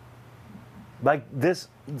 Like this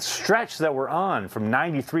stretch that we're on from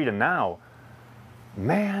 93 to now,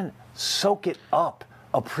 man, soak it up.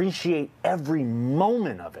 Appreciate every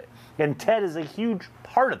moment of it. And Ted is a huge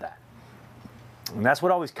part of that. And that's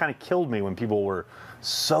what always kind of killed me when people were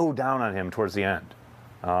so down on him towards the end.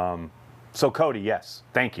 So Cody, yes,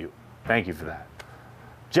 thank you. Thank you for that.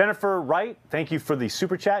 Jennifer Wright, thank you for the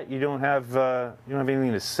super chat. You don't have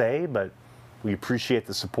anything to say, but we appreciate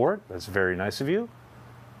the support. That's very nice of you.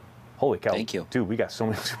 Holy cow. Thank you. Dude, we got so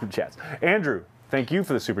many super chats. Andrew, thank you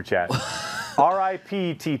for the super chat.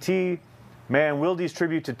 R.I.P. TT. Man, Wilde's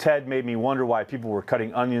tribute to Ted made me wonder why people were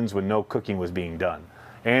cutting onions when no cooking was being done.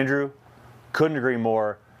 Andrew, couldn't agree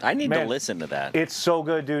more. I need to listen to that. It's so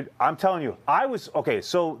good, dude. I'm telling you.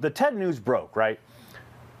 So the Ted news broke, right?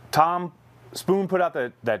 Tom Spoon put out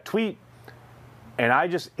that tweet, and I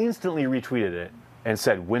just instantly retweeted it and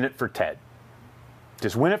said, win it for Ted.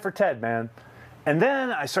 Just win it for Ted, man. And then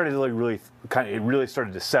I started to it really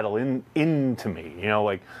started to settle into me.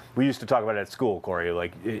 Like we used to talk about it at school, Corey,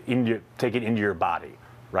 like take it into your body.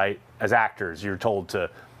 right? As actors, you're told to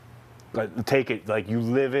take it, like you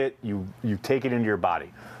live it, you take it into your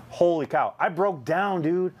body. Holy cow. I broke down,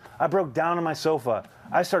 dude. I broke down on my sofa.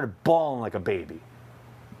 I started bawling like a baby.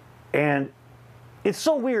 And it's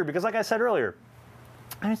so weird because, like I said earlier,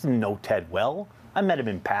 I didn't know Ted well. I met him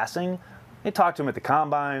in passing. I talked to him at the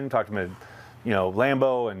Combine, talked to him at,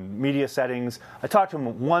 Lambeau and media settings. I talked to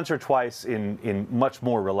him once or twice in much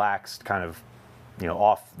more relaxed kind of,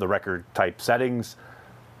 off the record type settings.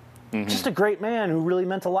 Mm-hmm. Just a great man who really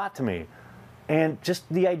meant a lot to me. And just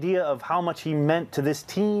the idea of how much he meant to this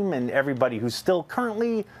team and everybody who's still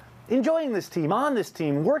currently enjoying this team, on this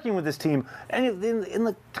team, working with this team, and in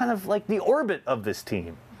the kind of like the orbit of this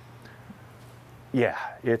team. Yeah,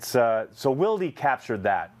 it's so Wildy captured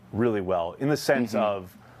that really well in the sense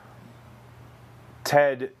of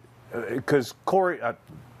Ted, because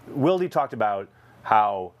Wildy talked about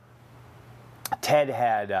how Ted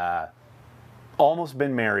had almost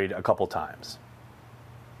been married a couple times.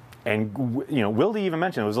 And, Wildy even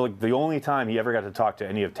mentioned it was like the only time he ever got to talk to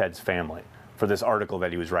any of Ted's family for this article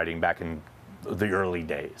that he was writing back in the early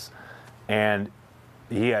days. And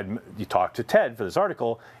he talked to Ted for this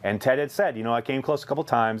article, and Ted had said, I came close a couple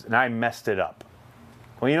times, and I messed it up.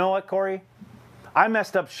 Well, you know what, Corey? I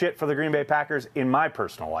messed up shit for the Green Bay Packers in my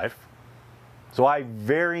personal life. So I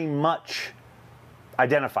very much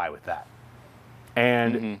identify with that.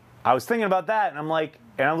 And I was thinking about that, and I'm like,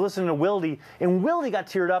 and I was listening to Wildy, and Wildy got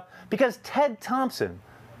teared up because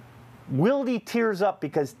Wildy tears up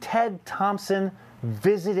because Ted Thompson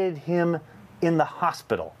visited him in the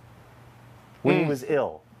hospital when he was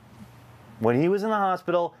ill. When he was in the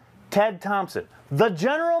hospital, Ted Thompson, the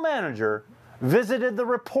general manager, visited the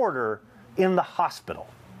reporter in the hospital.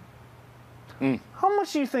 How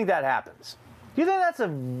much do you think that happens? Do you think that's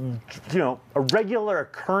a regular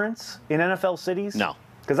occurrence in NFL cities? No.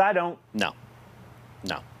 Because I don't. No.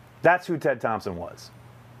 That's who Ted Thompson was.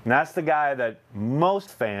 And that's the guy that most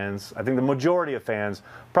fans, I think the majority of fans,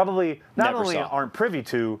 probably not only aren't privy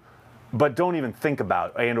to, but don't even think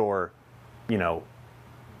about and or,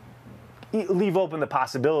 leave open the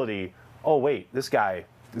possibility, oh, wait, this guy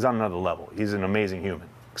is on another level. He's an amazing human,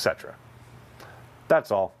 etc.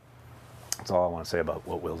 That's all. That's all I want to say about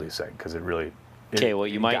what Wildy said, because it really Okay, well,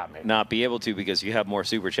 you might not be able to because you have more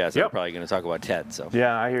super chats that are probably going to talk about Ted. So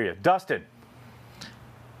yeah, I hear you. Dustin.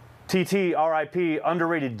 TT, RIP,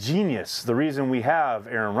 underrated genius. The reason we have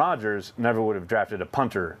Aaron Rodgers, never would have drafted a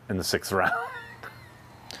punter in the 6th round.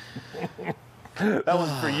 That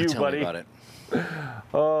one's for you, tell buddy. Me about it.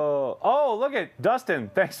 Oh, look at Dustin.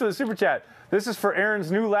 Thanks for the super chat. This is for Aaron's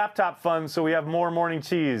new laptop fund, so we have more morning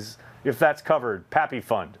cheese, if that's covered. Pappy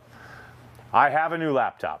fund. I have a new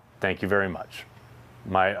laptop. Thank you very much.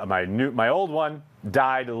 My old one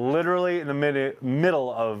died literally in the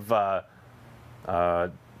middle of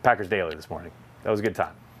Packers Daily this morning. That was a good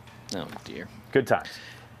time. Oh, dear. Good times.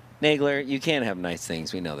 Nagler, you can't have nice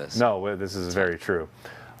things. We know this. No, this is very true.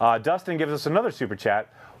 Dustin gives us another super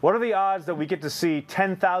chat. What are the odds that we get to see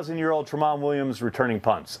 10,000-year-old Tramon Williams returning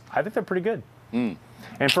punts? I think they're pretty good. And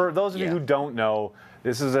for those of you who don't know,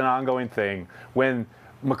 this is an ongoing thing. When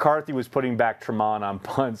McCarthy was putting back Tramon on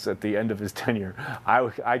punts at the end of his tenure,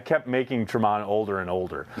 I kept making Tramon older and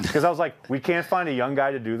older because I was like, we can't find a young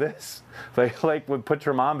guy to do this. Like would put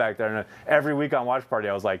Tramon back there, and every week on Watch Party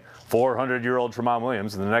I was like 400-year-old Tramon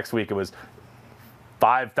Williams, and the next week it was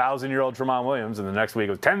 5,000-year-old Tramon Williams, and the next week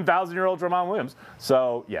it was 10,000-year-old Tramon Williams.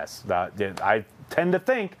 So yes, I tend to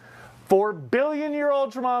think 4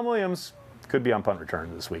 billion-year-old Tramon Williams could be on punt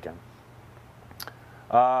return this weekend.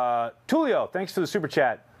 Tulio, thanks for the super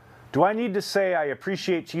chat. Do I need to say I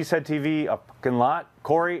appreciate Cheesehead TV a fucking lot?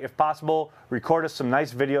 Corey, if possible, record us some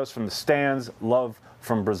nice videos from the stands. Love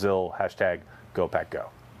from Brazil. #Go Pack Go.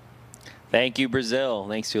 Thank you, Brazil.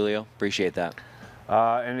 Thanks, Tulio. Appreciate that.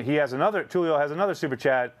 And Tulio has another super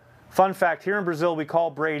chat. Fun fact, here in Brazil, we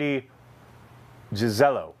call Brady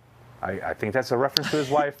Giselo. I think that's a reference to his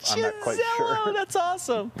wife. I'm not quite sure. That's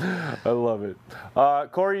awesome. I love it.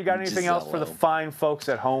 Corey, you got anything else for the fine folks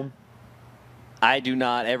at home? I do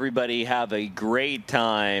not. Everybody have a great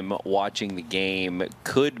time watching the game.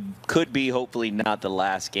 Could be hopefully not the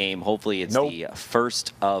last game. Hopefully it's the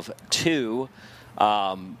first of 2.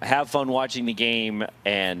 Have fun watching the game,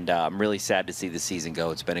 and I'm really sad to see the season go.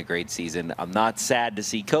 It's been a great season. I'm not sad to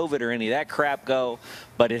see COVID or any of that crap go,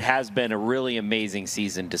 but it has been a really amazing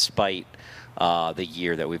season despite the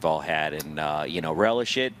year that we've all had. And,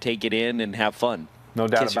 relish it, take it in, and have fun. No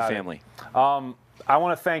doubt Kiss about your family. I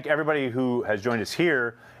want to thank everybody who has joined us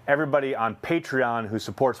here, everybody on Patreon who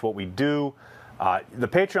supports what we do. The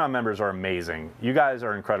Patreon members are amazing. You guys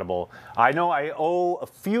are incredible. I know I owe a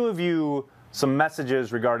few of you some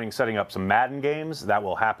messages regarding setting up some Madden games. That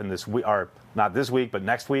will happen this week, or not this week, but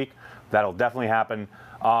next week. That'll definitely happen.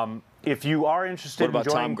 If you are interested in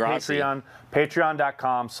joining Patreon,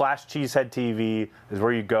 patreon.com/cheeseheadtv is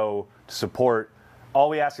where you go to support. All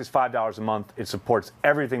we ask is $5 a month. It supports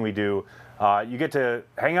everything we do. You get to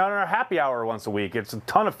hang out in our happy hour once a week. It's a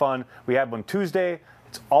ton of fun. We have one Tuesday.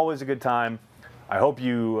 It's always a good time. I hope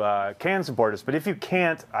you can support us, but if you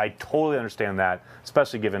can't, I totally understand that,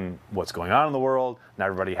 especially given what's going on in the world. Not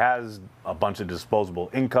everybody has a bunch of disposable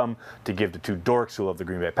income to give to two dorks who love the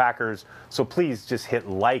Green Bay Packers. So please just hit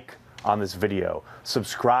like on this video,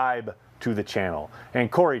 subscribe to the channel.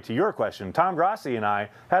 And Corey, to your question, Tom Grossi and I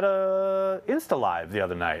had a Insta Live the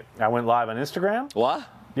other night. I went live on Instagram. What?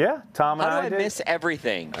 Yeah, Tom and I How did. do I miss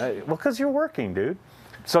everything? Well, because you're working, dude.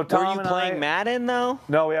 So Tom Were you playing Madden, though?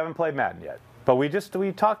 No, we haven't played Madden yet. But we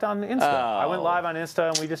talked on Insta. I went live on Insta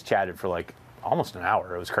and we just chatted for like almost an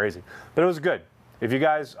hour. It was crazy. But it was good. If you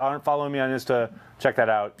guys aren't following me on Insta, check that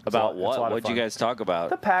out. About what? What'd you guys talk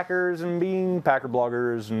about? The Packers and being Packer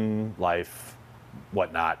bloggers and life,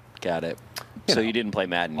 whatnot. Got it. So you didn't play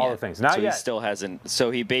Madden yet? All the things. Not yet. He still hasn't.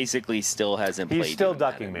 So he basically still hasn't played. He's still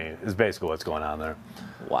ducking me, is basically what's going on there.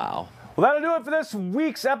 Wow. Well, that'll do it for this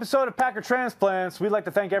week's episode of Packer Transplants. We'd like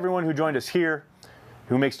to thank everyone who joined us here,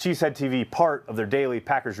 who makes Cheesehead TV part of their daily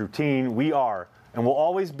Packers routine. We are, and will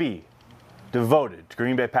always be, devoted to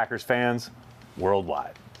Green Bay Packers fans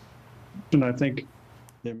worldwide. And I think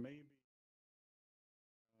there may be,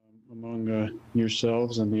 among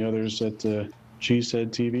yourselves and the others at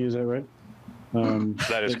Cheesehead TV, is that right?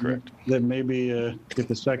 That is correct. That maybe if the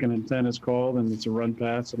 2nd and 10 is called and it's a run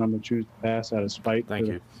pass, and I'm going to choose to pass out of spite. Thank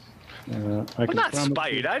you. I can Not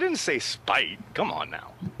spite. I didn't say spite. Come on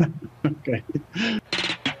now. Okay.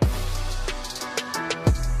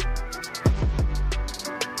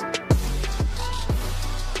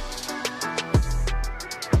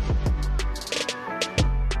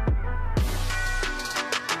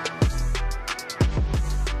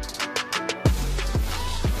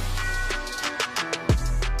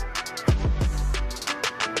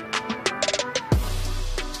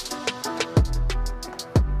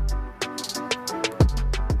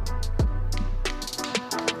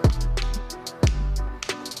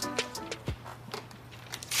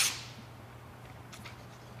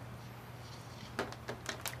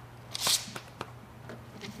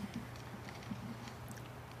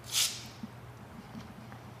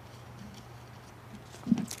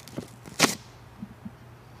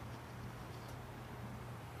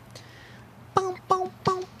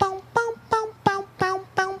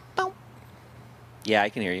 Yeah, I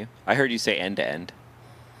can hear you. I heard you say end to end.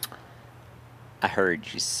 I heard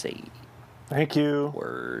you say Thank you.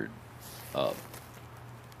 word up.